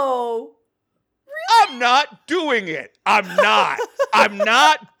 No. I'm not doing it. I'm not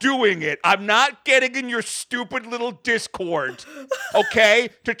doing it. I'm not getting in your stupid little Discord, okay,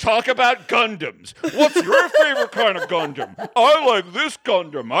 to talk about Gundams. What's your favorite kind of Gundam? I like this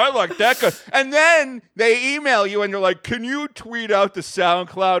Gundam. I like that Gundam. And then they email you and they're like, can you tweet out the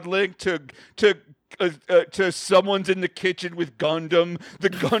SoundCloud link to Someone's in the Kitchen with Gundam, the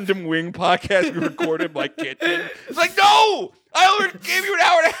Gundam Wing podcast we recorded in my kitchen? It's like, no! I only gave you an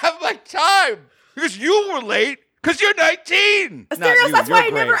hour and a half of my time! Because you were late, because you're 19. Asterios, that's why I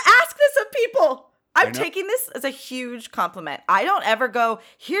never ask this of people. I'm taking this as a huge compliment. I don't ever go,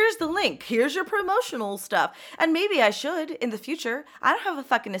 here's the link, here's your promotional stuff. And maybe I should in the future. I don't have a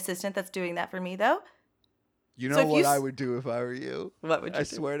fucking assistant that's doing that for me, though. You know what I would do if I were you? What would you do? I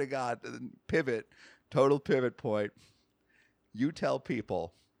swear to God, total pivot point. You tell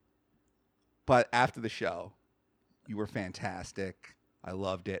people, but after the show, you were fantastic. I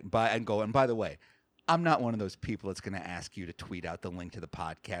loved it. And by the way, I'm not one of those people that's going to ask you to tweet out the link to the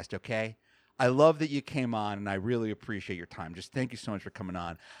podcast, okay? I love that you came on, and I really appreciate your time. Just thank you so much for coming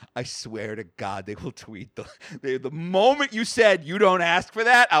on. I swear to God, they will tweet. The moment you said you don't ask for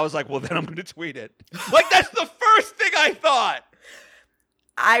that, I was like, well, then I'm going to tweet it. Like, that's the first thing I thought.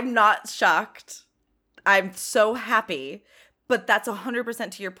 I'm not shocked. I'm so happy. But that's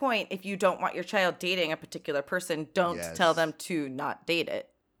 100% to your point. If you don't want your child dating a particular person, don't tell them to not date it.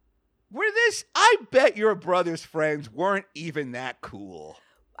 I bet your brother's friends weren't even that cool.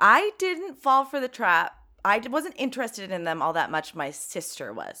 I didn't fall for the trap. I wasn't interested in them all that much. My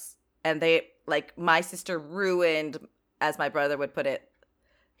sister was. And my sister ruined, as my brother would put it,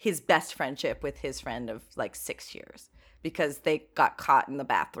 his best friendship with his friend of 6 years. Because they got caught in the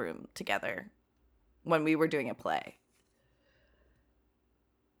bathroom together when we were doing a play.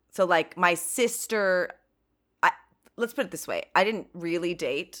 So, my sister, let's put it this way. I didn't really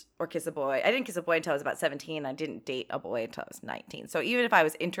date or kiss a boy. I didn't kiss a boy until I was about 17. I didn't date a boy until I was 19. So, even if I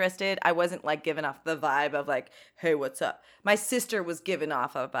was interested, I wasn't, giving off the vibe of, hey, what's up? My sister was giving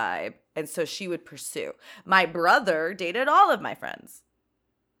off a vibe, and so she would pursue. My brother dated all of my friends.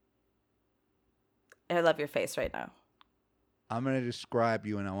 I love your face right now. I'm going to describe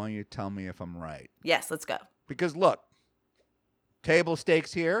you, and I want you to tell me if I'm right. Yes, let's go. Because, look. Table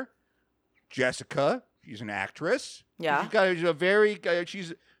stakes here. Jessica, she's an actress. Yeah.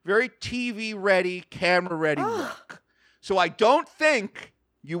 She's very TV ready, camera ready look. So I don't think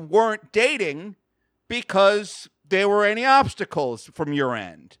you weren't dating because there were any obstacles from your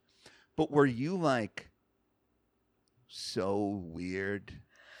end. But were you so weird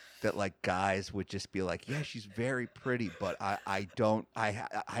that like guys would just be like, yeah, she's very pretty, but I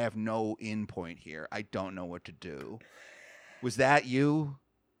have no in point here. I don't know what to do. Was that you?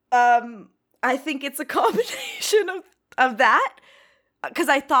 I think it's a combination of that, because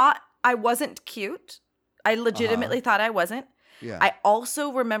I thought I wasn't cute. I legitimately thought I wasn't. Yeah. I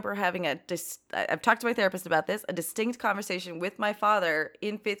also remember having I've talked to my therapist about this, a distinct conversation with my father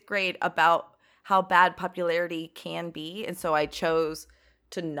in 5th grade about how bad popularity can be. And so I chose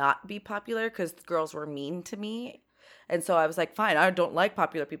to not be popular because girls were mean to me. And so I was like, fine, I don't like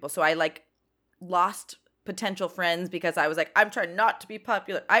popular people. So I like lost potential friends because I was like, I'm trying not to be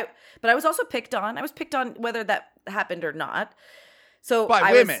popular. But I was also picked on. I was picked on whether that happened or not. So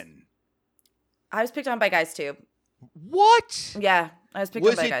by women. I was picked on by guys too. What? Yeah, I was picked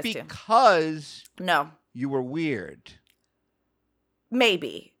on by guys too. Was it because no, you were weird?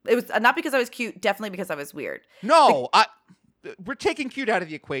 Maybe. It was not because I was cute, definitely because I was weird. No, we're taking cute out of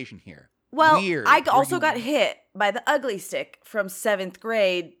the equation here. Well, weird. I also got hit by the ugly stick from 7th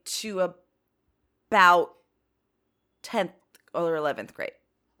grade to about 10th or 11th grade.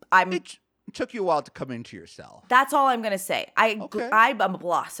 It took you a while to come into yourself. That's all I'm going to say. I'm a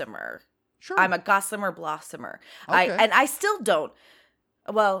blossomer. Sure. I'm a gossamer blossomer. Okay. I still don't.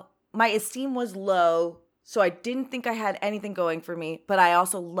 Well, my esteem was low, so I didn't think I had anything going for me, but I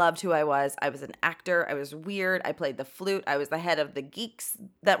also loved who I was. I was an actor. I was weird. I played the flute. I was the head of the geeks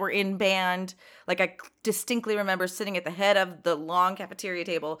that were in band. Like, I distinctly remember sitting at the head of the long cafeteria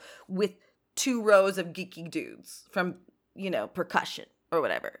table with 2 rows of geeky dudes from, percussion or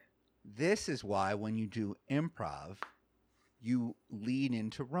whatever. This is why when you do improv, you lean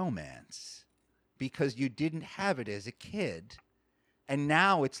into romance, because you didn't have it as a kid. And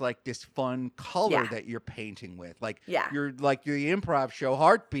now it's like this fun color that you're painting with. Like, you're like the improv show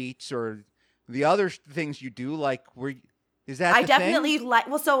Heartbeats or the other things you do. Like, is that I the definitely thing? like,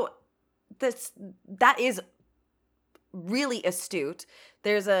 well, so that is really astute.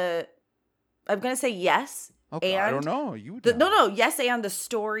 I'm going to say yes. Okay, and I don't know. Yes, and the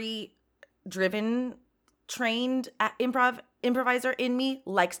story-driven, trained improviser in me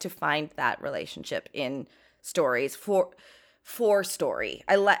likes to find that relationship in stories for story.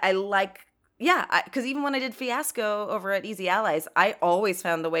 I like, because even when I did Fiasco over at Easy Allies, I always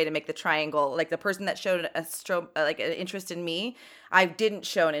found the way to make the triangle, like the person that showed an interest in me, I didn't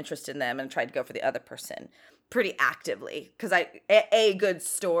show an interest in them and tried to go for the other person pretty actively, because A, good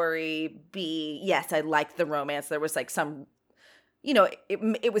story, B, yes, I liked the romance. There was like some,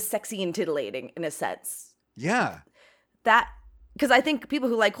 it was sexy and titillating in a sense. Yeah. That, because I think people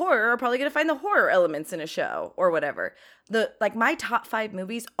who like horror are probably going to find the horror elements in a show or whatever. My top 5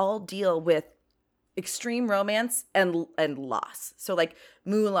 movies all deal with extreme romance and loss. So like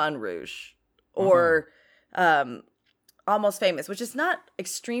Moulin Rouge or Almost Famous, which is not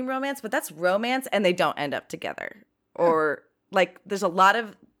extreme romance, but that's romance and they don't end up together. Or like there's a lot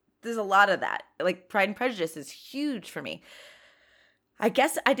of that. Like Pride and Prejudice is huge for me. I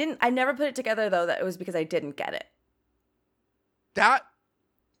guess I never put it together though that it was because I didn't get it. That's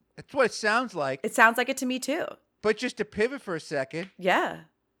what it sounds like. It sounds like it to me too. But just to pivot for a second. Yeah.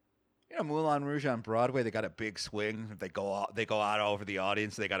 Moulin Rouge on Broadway, they got a big swing. They go out over the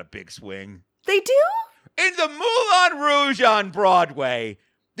audience. They got a big swing. They do? In the Moulin Rouge on Broadway,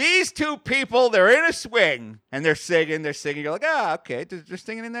 these 2 people, they're in a swing and they're singing. You're like, okay, they're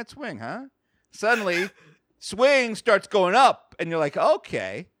singing in that swing, huh? Suddenly, swing starts going up and you're like,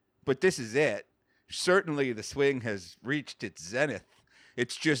 okay, but this is it. Certainly the swing has reached its zenith.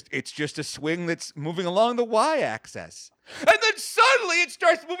 It's just a swing that's moving along the y-axis. And then suddenly it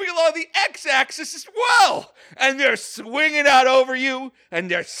starts moving along the x-axis as well. And they're swinging out over you, and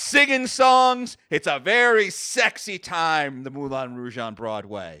they're singing songs. It's a very sexy time, the Moulin Rouge on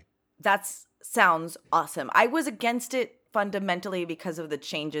Broadway. That sounds awesome. I was against it fundamentally because of the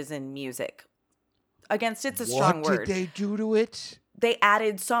changes in music. Against it's a strong word. What did they do to it? They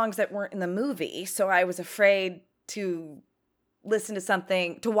added songs that weren't in the movie, so I was afraid to listen to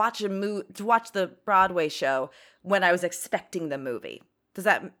something, to watch the Broadway show when I was expecting the movie. Does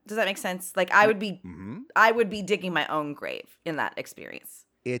that make sense? Like I would be digging my own grave in that experience.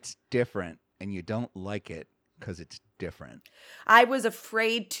 It's different, and you don't like it because it's different. I was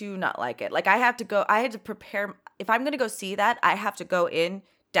afraid to not like it. Like I had to prepare. If I'm going to go see that, I have to go in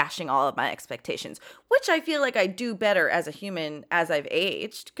dashing all of my expectations, which I feel like I do better as a human as I've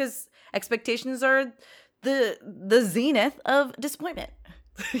aged, because expectations are the zenith of disappointment.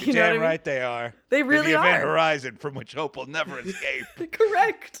 You know what I mean? Right they are. They really the are. event horizon from which hope will never escape.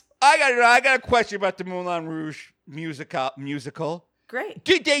 Correct. I got a question about the Moulin Rouge musical. Great.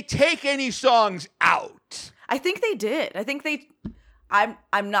 Did they take any songs out? I think they did.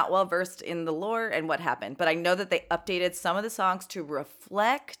 I'm not well versed in the lore and what happened, but I know that they updated some of the songs to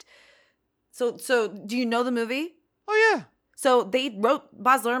reflect. So do you know the movie? Oh yeah. So they wrote,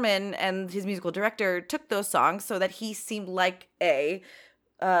 Baz Luhrmann and his musical director took those songs so that he seemed like a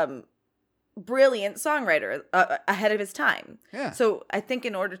brilliant songwriter ahead of his time. Yeah. So I think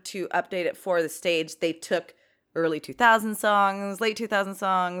in order to update it for the stage, they took early 2000 songs, late 2000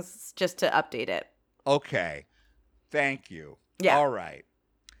 songs, just to update it. Okay. Thank you. Yeah. All right.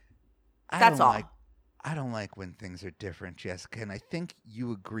 That's all. I don't like when things are different, Jessica, and I think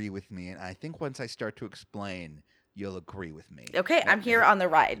you agree with me, and I think once I start to explain, you'll agree with me. Okay, I'm here on the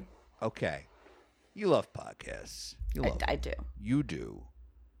ride. Okay. You love podcasts. You love I them. do. You do.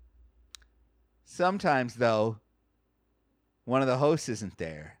 Sometimes, though, one of the hosts isn't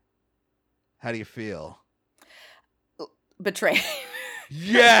there. How do you feel? Betrayed.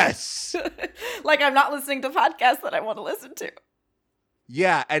 Yes! Like I'm not listening to podcasts that I want to listen to.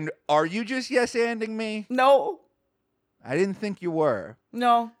 Yeah, and are you just yes-anding me? No. I didn't think you were.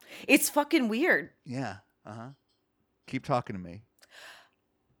 No. It's fucking weird. Yeah. Uh-huh. Keep talking to me.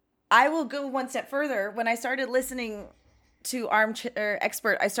 I will go one step further. When I started listening to Armchair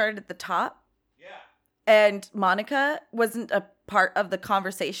Expert, I started at the top. Yeah. And Monica wasn't a part of the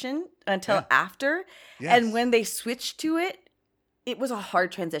conversation until after. Yes. And when they switched to it, it was a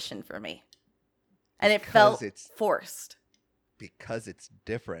hard transition for me. And it felt forced. Because it's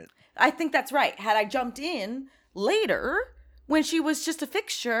different. I think that's right. Had I jumped in later when she was just a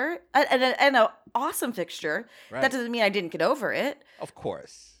fixture and an awesome fixture, Right. that doesn't mean I didn't get over it. Of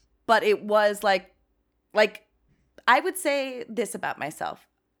course. But it was like I would say this about myself.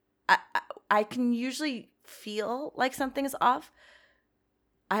 I can usually feel like something is off.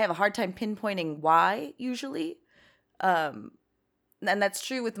 I have a hard time pinpointing why usually. And that's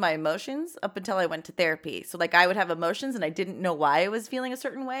true with my emotions up until I went to therapy. So like I would have emotions and I didn't know why I was feeling a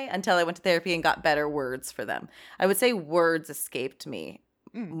certain way until I went to therapy and got better words for them. I would say words escaped me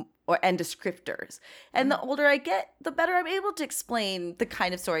and descriptors. And the older I get, the better I'm able to explain the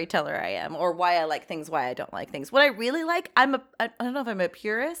kind of storyteller I am or why I like things, why I don't like things. What I really like, I don't know if I'm a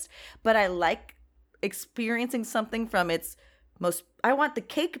purist, but I like experiencing something from its most, I want the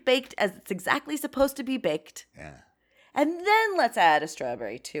cake baked as it's exactly supposed to be baked. Yeah. And then let's add a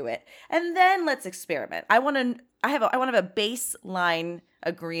strawberry to it. And then let's experiment. I want to have a baseline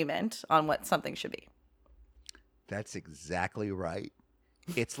agreement on what something should be. That's exactly right.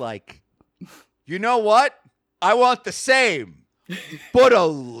 It's like, you know what? I want the same, but a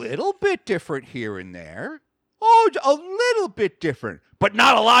little bit different here and there. Oh, a little bit different, but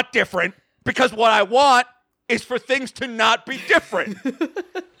not a lot different because what I want is for things to not be different.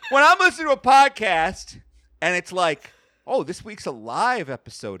 When I'm listening to a podcast and it's like, oh, this week's a live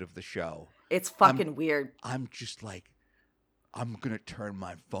episode of the show. It's fucking weird. I'm just like, I'm going to turn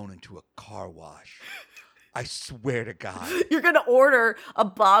my phone into a car wash. I swear to God. You're going to order a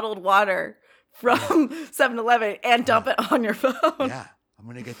bottled water from 7-Eleven and dump it on your phone. Yeah. I'm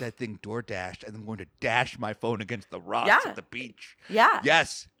going to get that thing door dashed and I'm going to dash my phone against the rocks at the beach. Yeah.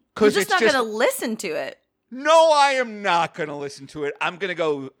 Yes. You're just not going to listen to it. No, I am not going to listen to it. I'm going to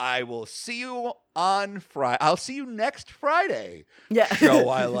go, I will see you on Friday. I'll see you next Friday. Yeah. Show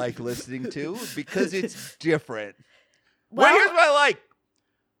I like listening to because it's different. Well, Here's what I like.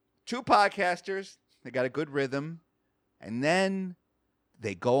 Two podcasters. They got a good rhythm. And then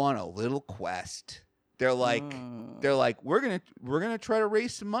they go on a little quest. They're like, we're gonna try to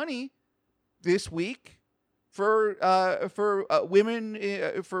raise some money this week for women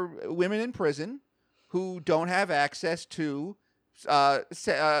in prison who don't have access to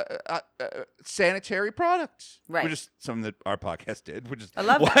sanitary products. Right. Which is something that our podcast did, which is I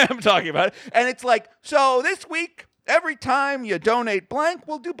love why I'm talking about it. And it's like, so this week, every time you donate blank,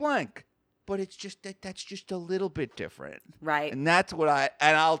 we'll do blank. But it's just that's just a little bit different. Right. And that's what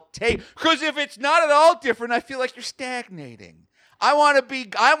I'll take. Because if it's not at all different, I feel like you're stagnating. I want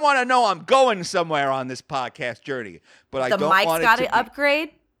to know I'm going somewhere on this podcast journey. But I don't want it to The mic's got to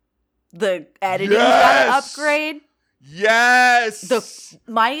upgrade. The editing's Yes! got to upgrade. Yes.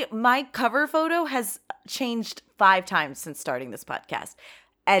 My cover photo has changed 5 times since starting this podcast.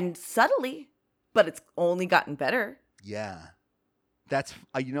 And subtly, but it's only gotten better. Yeah. That's,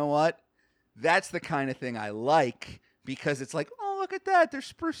 you know what? That's the kind of thing I like because it's like, oh, look at that. They're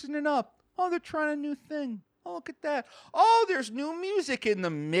sprucing it up. Oh, they're trying a new thing. Oh, look at that. Oh, there's new music in the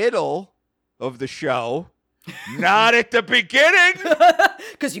middle of the show. Not at the beginning.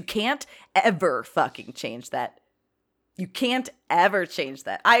 Because you can't ever fucking change that. You can't ever change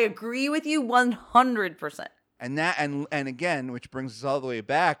that. I agree with you 100%. And that, and again, which brings us all the way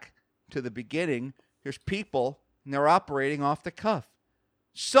back to the beginning. There's people and they're operating off the cuff.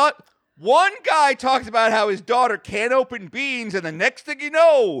 One guy talks about how his daughter can't open beans, and the next thing you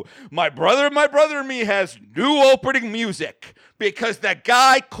know, my brother and me has new opening music because that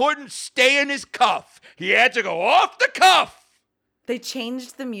guy couldn't stay in his cuff. He had to go off the cuff. They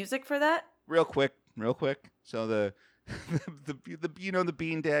changed the music for that? Real quick. So the the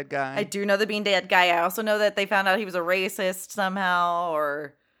Bean Dad guy. I do know the Bean Dad guy. I also know that they found out he was a racist somehow,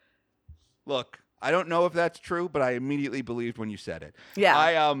 or... Look, I don't know if that's true, but I immediately believed when you said it.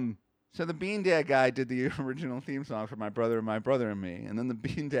 Yeah. So the Bean Dad guy did the original theme song for My Brother and Me, and then the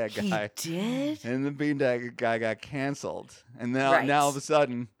Bean Dad guy did? And the Bean Dad guy got canceled. And now all of a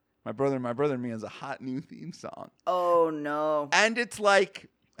sudden, My Brother and Me has a hot new theme song. Oh no. And it's like,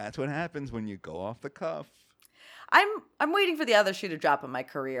 that's what happens when you go off the cuff. I'm waiting for the other shoe to drop in my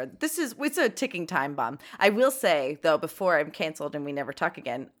career. It's a ticking time bomb. I will say, though, before I'm canceled and we never talk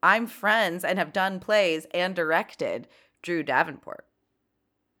again, I'm friends and have done plays and directed Drew Davenport.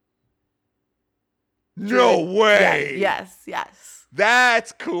 No way. Yeah, yes.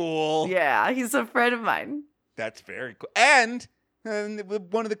 That's cool. Yeah, he's a friend of mine. That's very cool. And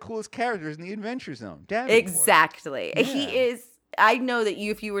one of the coolest characters in the Adventure Zone. Davenport. Exactly. Yeah. He is. I know that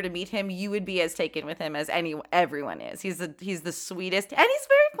if you were to meet him, you would be as taken with him as everyone is. He's the sweetest, and he's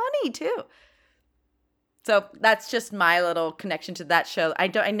very funny too. So that's just my little connection to that show. I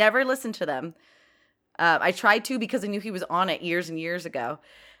never listened to them. I tried to because I knew he was on it years and years ago.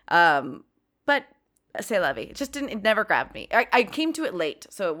 But C'est la vie. It never grabbed me. I came to it late,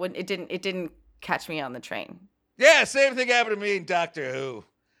 so it didn't catch me on the train. Yeah, same thing happened to me in Doctor Who.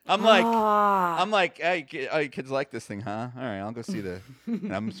 I'm like, hey, you kids like this thing, huh? All right, I'll go see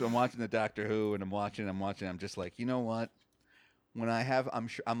and I'm watching the Doctor Who, and I'm watching. I'm just like, you know what? When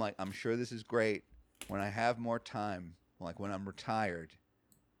I'm sure this is great. When I have more time, like when I'm retired,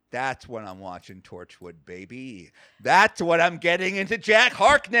 that's when I'm watching Torchwood, baby. That's what I'm getting into Jack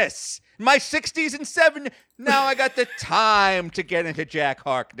Harkness. In my 60s and 70s, now I got the time to get into Jack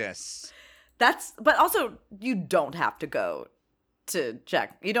Harkness. But also, you don't have to go to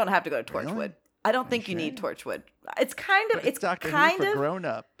Jack. You don't have to go to Torchwood. Really? I don't think you need Torchwood. It's kind of Doctor Who for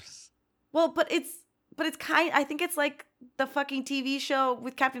grown-ups. Well, I think it's like the fucking TV show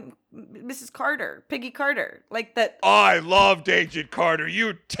with Mrs. Carter, Peggy Carter, like that. I loved Agent Carter.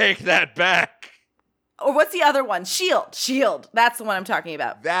 You take that back. Or what's the other one? Shield. That's the one I'm talking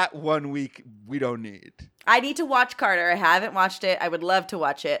about. That 1 week we don't need. I need to watch Carter. I haven't watched it. I would love to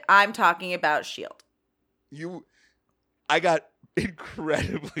watch it. I'm talking about Shield. I got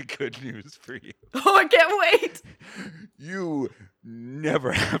incredibly good news for you. Oh, I can't wait. You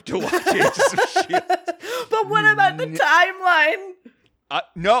never have to watch Agents of S.H.I.E.L.D. But what about the timeline?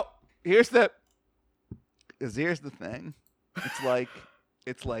 No. Here's the thing.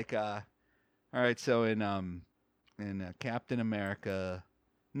 It's like all right, so in Captain America,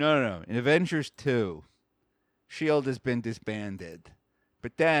 no, in Avengers 2, S.H.I.E.L.D. has been disbanded.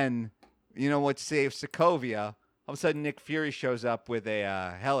 But then, you know what saves Sokovia? All of a sudden, Nick Fury shows up with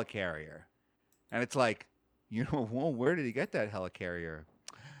a helicarrier. And it's like, well, where did he get that helicarrier?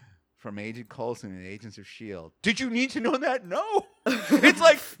 From Agent Coulson and Agents of S.H.I.E.L.D. Did you need to know that? No. It's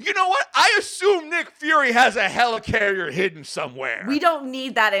like, you know what? I assume Nick Fury has a helicarrier hidden somewhere. We don't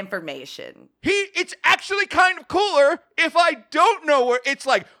need that information. It's actually kind of cooler if I don't know where. It's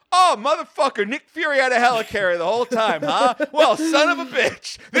like, oh, motherfucker, Nick Fury had a helicarrier the whole time, huh? Well, son of a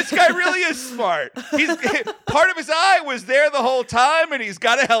bitch. This guy really is smart. Part of his eye was there the whole time, and he's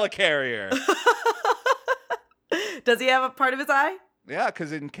got a helicarrier. Does he have a part of his eye? Yeah,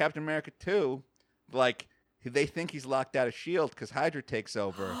 because in Captain America 2, like, they think he's locked out of S.H.I.E.L.D. because Hydra takes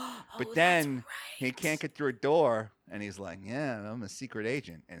over. But then he can't get through a door, and he's like, yeah, I'm a secret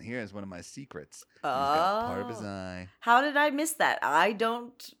agent, and here's one of my secrets. He's got part of his eye. How did I miss that? I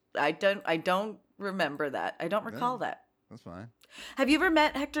don't remember that. I don't recall that. That's fine. Have you ever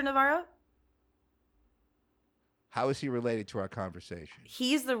met Hector Navarro? How is he related to our conversation?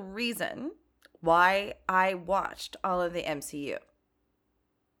 He's the reason why I watched all of the MCU.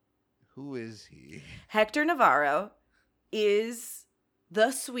 Who is he? Hector Navarro is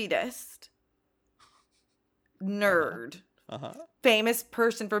the sweetest nerd. Famous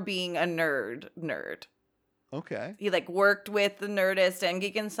person for being a nerd. Okay. He worked with the Nerdist and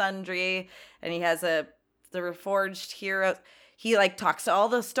Geek and Sundry, and he has the Reforged Heroes. He talks to all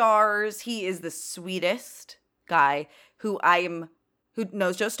the stars. He is the sweetest guy who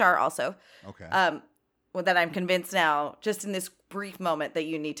knows Joe Starr also. Okay. That I'm convinced now, just in this brief moment, that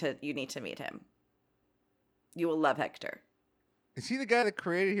you need to meet him. You will love Hector. Is he the guy that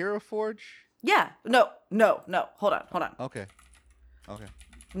created Hero Forge? Yeah. No. Hold on. Okay.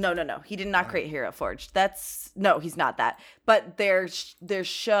 No. He did not create Hero Forged. He's not that. But their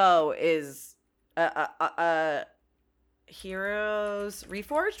show is Heroes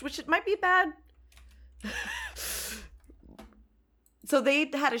Reforged, which it might be bad. So they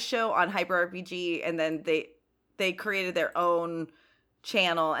had a show on Hyper RPG, and then they created their own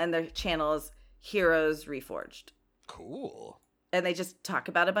channel, and their channel is Heroes Reforged. Cool. And they just talk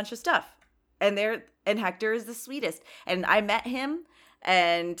about a bunch of stuff. And Hector is the sweetest. And I met him,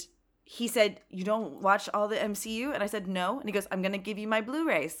 and he said, "You don't watch all the MCU?" And I said, "No." And he goes, "I'm going to give you my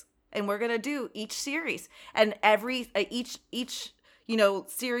Blu-rays, and we're going to do each series. And each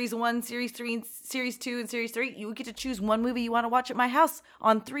series 1, series 3, and series 2, and series 3, you get to choose one movie you want to watch at my house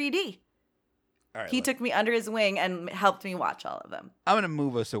on 3D." All right, he took me under his wing and helped me watch all of them. I'm going to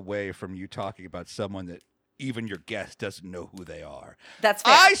move us away from you talking about someone that even your guest doesn't know who they are. That's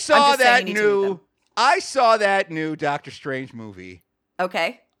fair. I saw that new Doctor Strange movie.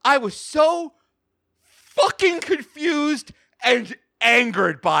 Okay. I was so fucking confused and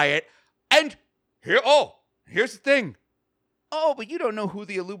angered by it. And here's the thing. Oh, but you don't know who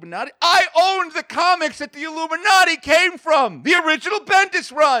the Illuminati... I owned the comics that the Illuminati came from! The original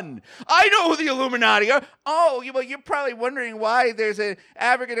Bendis run! I know who the Illuminati are! Oh, you're probably wondering why there's an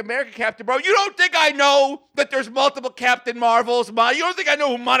African-American Captain Marvel. You don't think I know that there's multiple Captain Marvels? You don't think I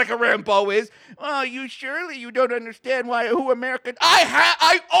know who Monica Rambeau is? Oh, you don't understand who American...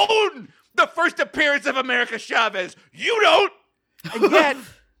 I own the first appearance of America Chavez! You don't! And yet...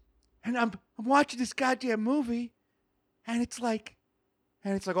 and I'm watching this goddamn movie... And it's like,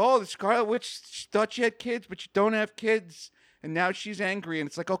 oh, the Scarlet Witch thought she had kids, but she don't have kids. And now she's angry. And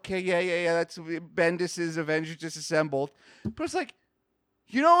it's like, okay, yeah, that's Bendis' Avengers Disassembled. But it's like,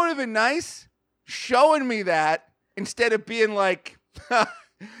 you know what would have been nice? Showing me that instead of being like,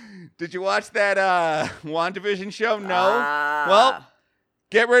 did you watch that WandaVision show? No. Well,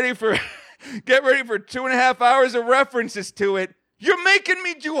 get ready for 2.5 hours of references to it. You're making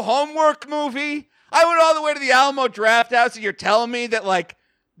me do homework, movie. I went all the way to the Alamo Drafthouse, and you're telling me that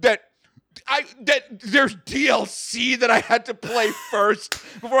that there's DLC that I had to play first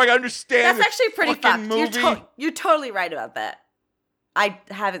before I understand. That's actually pretty fucked. Movie. You're totally right about that. I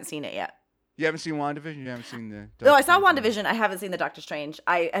haven't seen it yet. You haven't seen WandaVision? You haven't seen the... No, I saw WandaVision. I haven't seen the Doctor Strange.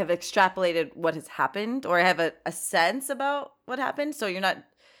 I have extrapolated what has happened, or I have a sense about what happened, so you're not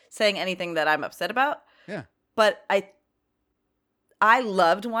saying anything that I'm upset about. Yeah. But I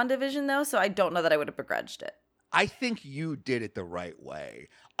loved WandaVision, though, so I don't know that I would have begrudged it. I think you did it the right way.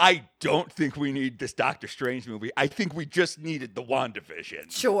 I don't think we need this Doctor Strange movie. I think we just needed the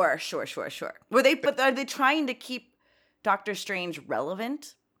WandaVision. Sure. But are they trying to keep Doctor Strange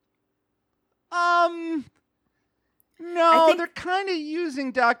relevant? No, they're kind of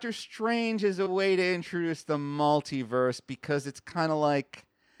using Doctor Strange as a way to introduce the multiverse because it's kind of like...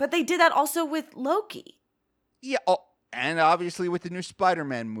 But they did that also with Loki. Yeah, and obviously with the new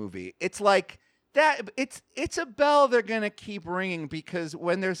Spider-Man movie. It's like that. It's a bell they're going to keep ringing because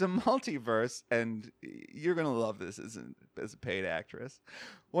when there's a multiverse, and you're going to love this as a paid actress,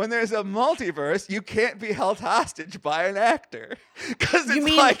 when there's a multiverse, you can't be held hostage by an actor. Because it's you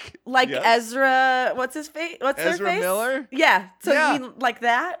mean like yeah. Ezra, what's his face? What's Ezra their face? Miller? Yeah. So yeah. you mean like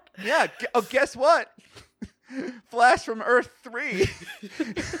that? Yeah. Oh, guess what? Flash from Earth 3.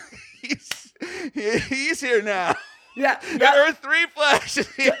 He's here now. Yeah. Earth 3 Flash is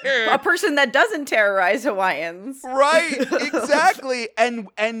here. A person that doesn't terrorize Hawaiians. Right, exactly. And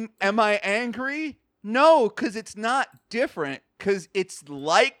am I angry? No, because it's not different. Because it's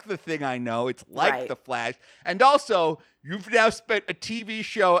like the thing I know. It's like the Flash. And also, you've now spent a TV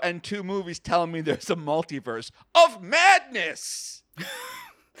show and 2 movies telling me there's a multiverse of madness.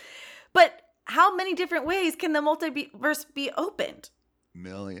 But how many different ways can the multiverse be opened?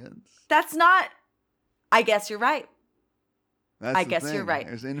 Millions. That's not... I guess you're right. I guess you're right.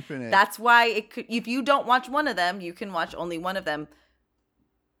 There's infinite. That's why it could. If you don't watch one of them, you can watch only one of them.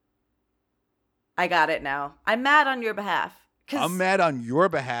 I got it now. I'm mad on your behalf. I'm mad on your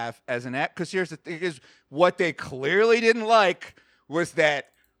behalf as an act. Because here's the thing: is what they clearly didn't like was that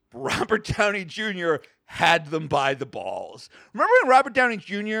Robert Downey Jr. had them by the balls. Remember when Robert Downey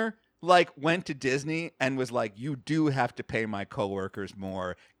Jr. went to Disney and was like, "You do have to pay my coworkers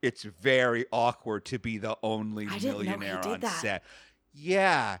more. It's very awkward to be the only millionaire on set."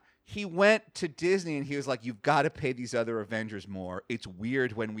 Yeah, he went to Disney and he was like, "You've got to pay these other Avengers more. It's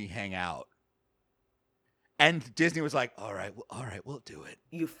weird when we hang out." And Disney was like, all right, we'll do it.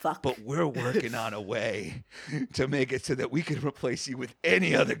 You fuck. But we're working on a way to make it so that we can replace you with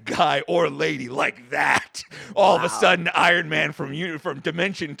any other guy or lady like that. All of a sudden, Iron Man from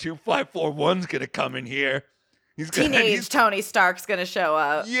Dimension 2541's going to come in here. Teenage Tony Stark's gonna show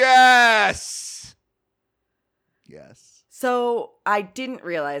up. Yes. Yes. So I didn't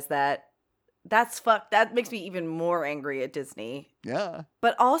realize that. That's fucked. That makes me even more angry at Disney. Yeah.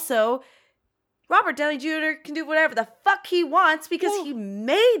 But also, Robert Downey Jr. can do whatever the fuck he wants because he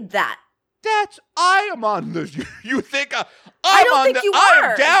made that. I am on this. You think I don't think you I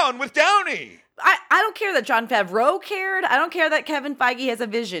are. am down with Downey. I don't care that Jon Favreau cared. I don't care that Kevin Feige has a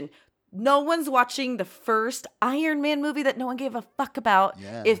vision. No one's watching the first Iron Man movie that no one gave a fuck about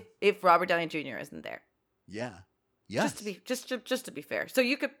if Robert Downey Jr. isn't there. Yeah. Yes. Just to be fair. So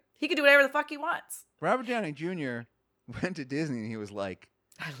he could do whatever the fuck he wants. Robert Downey Jr. went to Disney and he was like,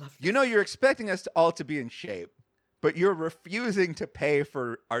 I love you know, you're expecting us all to be in shape, but you're refusing to pay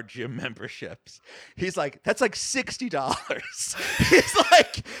for our gym memberships. He's like, that's like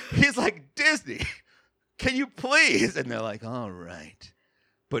 $60. He's like, Disney, can you please? And they're like, all right.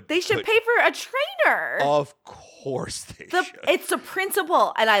 But they should pay for a trainer. Of course they should. It's a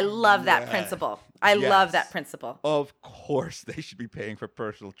principle, and I love that principle. I love that principle. Of course they should be paying for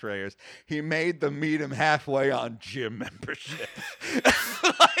personal trainers. He made them meet him halfway on gym membership.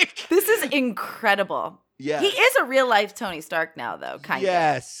 This is incredible. Yeah. He is a real life Tony Stark now, though, kind of.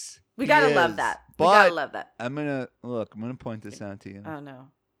 Yes. We gotta love that. But we gotta love that. I'm gonna point this out to you. Oh no.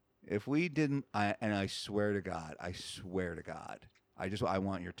 If we didn't, I swear to God, I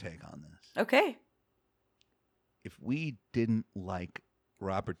want your take on this. Okay. If we didn't like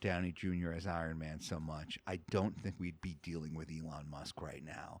Robert Downey Jr. as Iron Man so much, I don't think we'd be dealing with Elon Musk right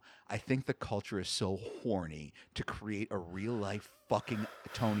now. I think the culture is so horny to create a real life fucking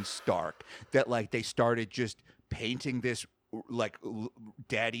Tony Stark that they started just painting this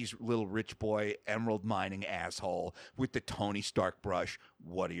daddy's little rich boy emerald mining asshole with the Tony Stark brush.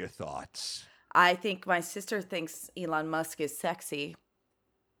 What are your thoughts? I think my sister thinks Elon Musk is sexy.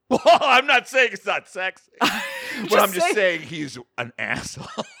 Well, I'm not saying it's not sexy. But I'm just saying he's an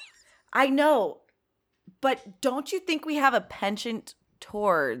asshole. I know. But don't you think we have a penchant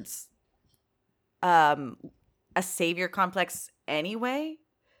towards a savior complex anyway?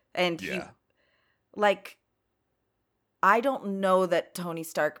 And I don't know that Tony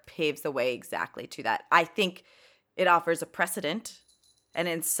Stark paves the way exactly to that. I think it offers a precedent. And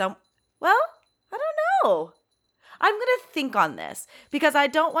in some... Well, I don't know. I'm going to think on this because I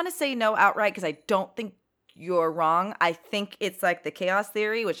don't want to say no outright because I don't think you're wrong. I think it's like the chaos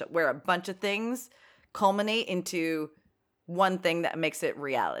theory, where a bunch of things culminate into one thing that makes it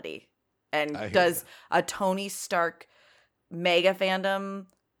reality. And does a Tony Stark mega fandom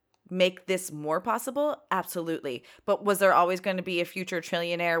make this more possible? Absolutely. But was there always going to be a future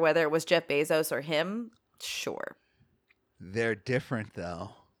trillionaire, whether it was Jeff Bezos or him? Sure. They're different,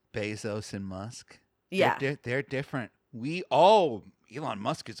 though. Bezos and Musk. Yeah. They're different. Elon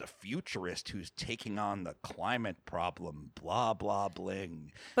Musk is a futurist who's taking on the climate problem, blah, blah,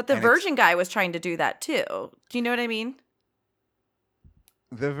 bling. But the Virgin guy was trying to do that too. Do you know what I mean?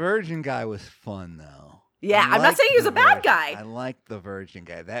 The Virgin guy was fun, though. Yeah, I'm not saying he was a bad guy. I like the Virgin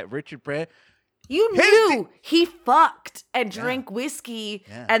guy. That Richard Branson. You knew he fucked and drank whiskey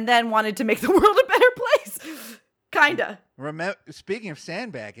and then wanted to make the world a better place. Kinda. Speaking of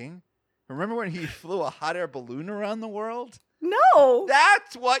sandbagging, remember when he flew a hot air balloon around the world? No.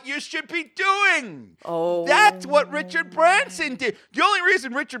 That's what you should be doing. Oh. That's what Richard Branson did. The only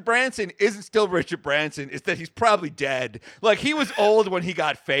reason Richard Branson isn't still Richard Branson is that he's probably dead. He was old when he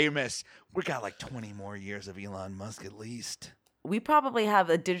got famous. We got 20 more years of Elon Musk at least. We probably have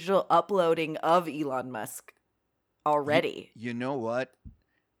a digital uploading of Elon Musk already. You know what?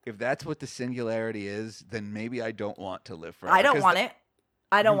 If that's what the singularity is, then maybe I don't want to live forever. I don't want it.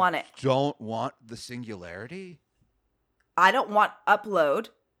 I don't want it. Don't want the singularity? I don't want upload.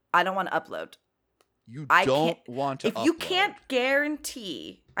 I don't want to upload. You don't want to upload. If you can't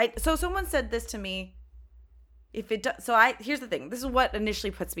guarantee... So someone said this to me. If it does, here's the thing. This is what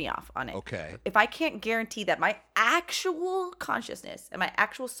initially puts me off on it. Okay. If I can't guarantee that my actual consciousness and my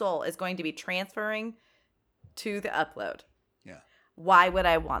actual soul is going to be transferring to the upload, why would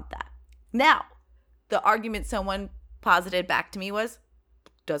I want that? Now, the argument someone posited back to me was,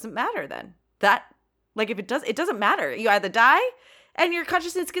 doesn't matter then. If it doesn't matter. You either die and your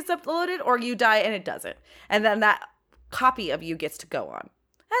consciousness gets uploaded or you die and it doesn't. And then that copy of you gets to go on.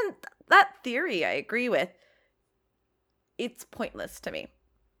 And that theory I agree with. It's pointless to me.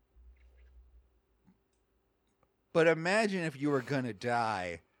 But imagine if you were going to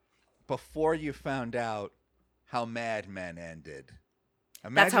die before you found out how Mad Men ended.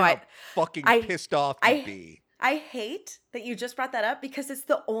 Imagine how fucking pissed off you'd be. I hate that you just brought that up because it's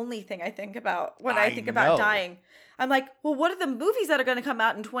the only thing I think about when I think know. about dying. I'm like, well, what are the movies that are going to come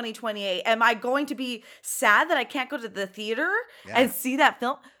out in 2028? Am I going to be sad that I can't go to the theater and see that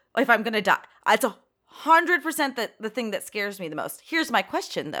film if I'm going to die? It's 100% the thing that scares me the most. Here's my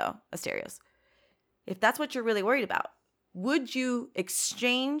question, though, Asterios. If that's what you're really worried about, would you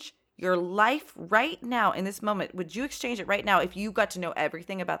exchange your life right now in this moment? Would you exchange it right now if you got to know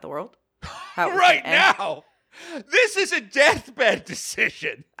everything about the world? Right now? This is a deathbed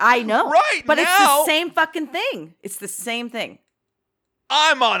decision. I know. Right but now. It's the same fucking thing. It's the same thing.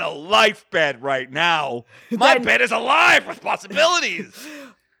 I'm on a life bed right now. My bed is alive with possibilities.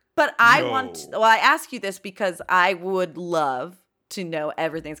 But I I ask you this because I would love to know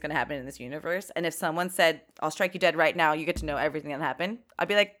everything's going to happen in this universe. And if someone said, I'll strike you dead right now, you get to know everything that happened, I'd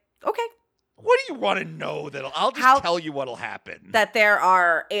be like, okay. What do you want to know? I'll just tell you what'll happen. That there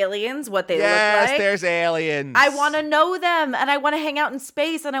are aliens, what they look like. Yes, there's aliens. I want to know them, and I want to hang out in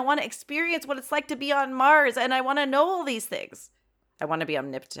space, and I want to experience what it's like to be on Mars, and I want to know all these things. I want to be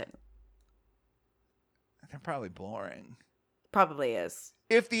omnipotent. They're probably boring. Probably is.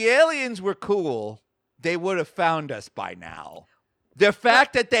 If the aliens were cool, they would have found us by now. The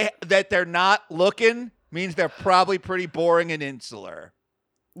fact that they're not looking means they're probably pretty boring and insular.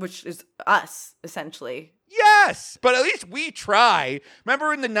 Which is us, essentially. Yes, but at least we try.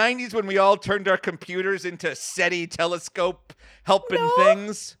 Remember in the 90s when we all turned our computers into SETI telescope helping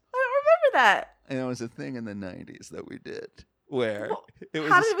things? I don't remember that. And it was a thing in the 90s that we did where it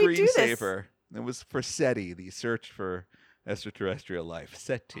was how a did we do this? screensaver. It was for SETI, the search for extraterrestrial life.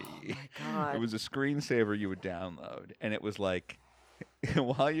 SETI. Oh my God. It was a screensaver you would download, and it was like it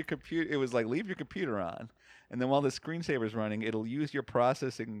was like leave your computer on. And then while the screensaver's running, it'll use your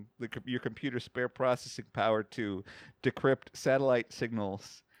your computer's spare processing power to decrypt satellite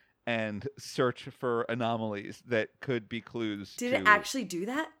signals and search for anomalies that could be clues. Did it actually do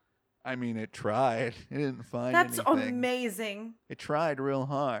that? I mean, it tried. It didn't find That's anything. amazing. It tried real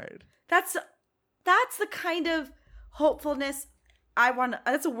hard. That's the kind of hopefulness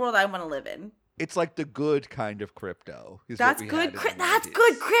that's a world I want to live in. It's like the good kind of crypto. That's good. That's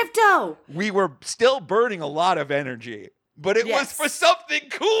good crypto. We were still burning a lot of energy, but it was for something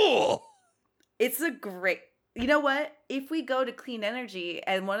cool. It's a great. You know what? If we go to clean energy,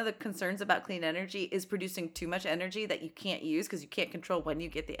 and one of the concerns about clean energy is producing too much energy that you can't use because you can't control when you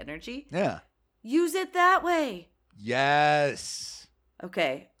get the energy. Yeah. Use it that way. Yes.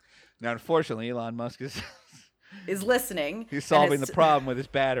 Okay. Now, unfortunately, Elon Musk is listening. He's solving the problem with his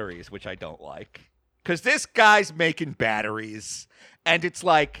batteries, which I don't like. Because this guy's making batteries. And it's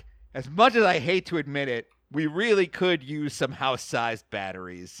like, as much as I hate to admit it, we really could use some house-sized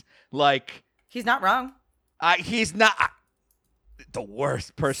batteries. Like... He's not wrong. He's not... the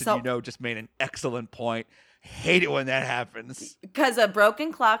worst person you know just made an excellent point. Hate it when that happens. Because a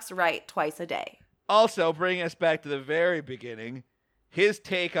broken clock's right twice a day. Also, bringing us back to the very beginning, his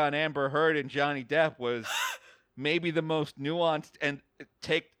take on Amber Heard and Johnny Depp was... maybe the most nuanced and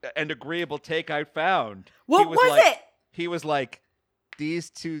agreeable take I found. What was it? He was like,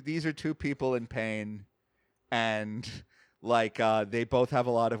 these are two people in pain, and like they both have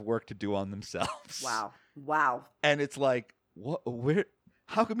a lot of work to do on themselves. Wow. And it's like,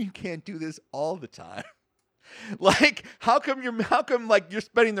 how come you can't do this all the time? Like, how come you're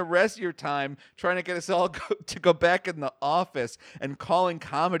spending the rest of your time trying to get us all to go back in the office and calling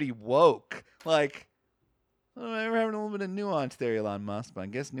comedy woke? Like, we're having a little bit of nuance there, Elon Musk, but I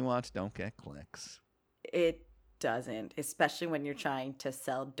guess nuance don't get clicks. It doesn't, especially when you're trying to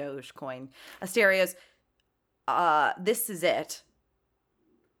sell Dogecoin. Asterios, this is it.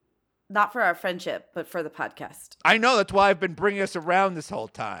 Not for our friendship, but for the podcast. I know, that's why I've been bringing us around this whole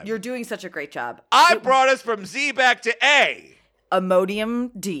time. You're doing such a great job. I brought us from Z back to A.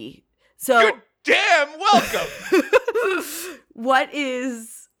 Ammonium D. So you're damn welcome. What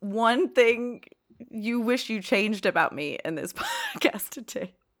is one thing you wish you changed about me in this podcast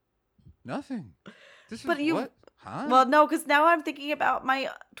today? Nothing. What? Huh? Well, no, because now I'm thinking about my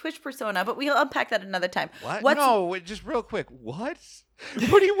Twitch persona, but we'll unpack that another time. What? No, just real quick. What?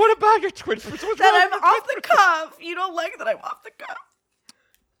 What about your Twitch persona? That I'm off the cuff. You don't like that I'm off the cuff.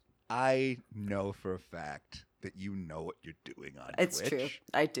 I know for a fact that you know what you're doing on Twitch. It's true.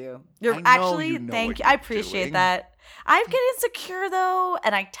 I do. Thank you. I appreciate that. I get insecure though,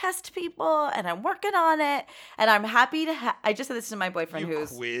 and I test people, and I'm working on it, and I'm happy to I just said this to my boyfriend you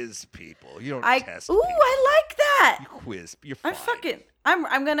quiz people. You don't test people. Ooh, I like that. You quiz. You're fine.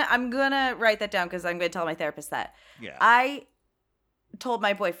 I'm gonna write that down because I'm gonna tell my therapist that. Yeah. I told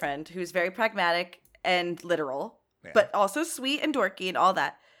my boyfriend, who's very pragmatic and literal, but also sweet and dorky and all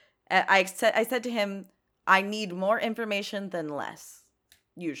that. I said to him, I need more information than less,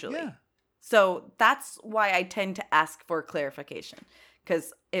 usually. Yeah. So that's why I tend to ask for clarification,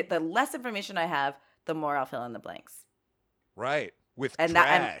 because the less information I have, the more I'll fill in the blanks. Right. With And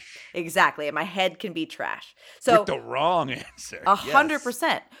trash. Exactly. And my head can be trash. So with the wrong answer.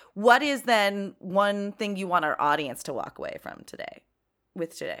 100%. What is then one thing you want our audience to walk away from today?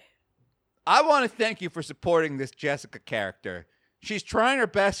 I want to thank you for supporting this Jessica character. She's trying her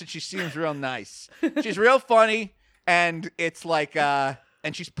best and she seems real nice. She's real funny, and it's like and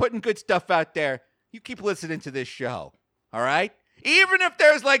she's putting good stuff out there. You keep listening to this show. All right? Even if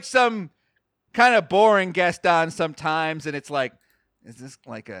there's like some kind of boring guest on sometimes and it's like, is this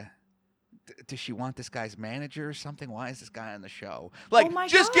like does she want this guy's manager or something? Why is this guy on the show? Like,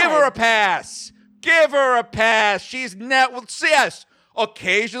 just give her a pass. Give her a pass. She's yes.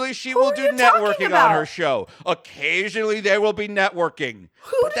 Occasionally she will do networking on her show. Occasionally there will be networking.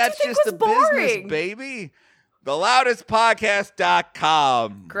 But that's just the business, baby.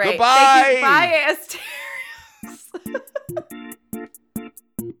 TheLoudestPodcast.com. Great. Goodbye. Thank you. Bye,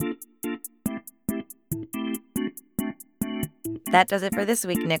 That does it for this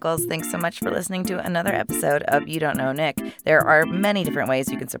week, Nichols. Thanks so much for listening to another episode of You Don't Know Nick. There are many different ways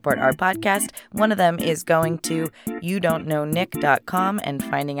you can support our podcast. One of them is going to youdon'tknownick.com and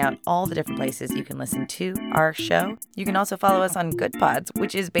finding out all the different places you can listen to our show. You can also follow us on Good Pods,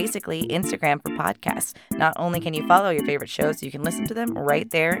 which is basically Instagram for podcasts. Not only can you follow your favorite shows, you can listen to them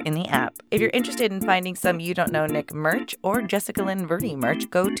right there in the app. If you're interested in finding some You Don't Know Nick merch or Jessica Lynn Verdi merch,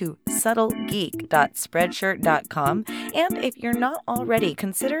 go to subtlegeek.spreadshirt.com. And if you're not already,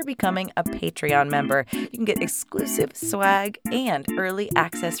 consider becoming a Patreon member. You can get exclusive swag and early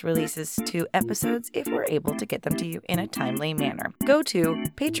access releases to episodes if we're able to get them to you in a timely manner. Go to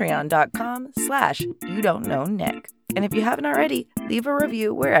patreon.com/youdon'tknownick. And if you haven't already, leave a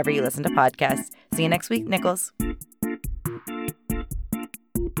review wherever you listen to podcasts. See you next week, Nichols.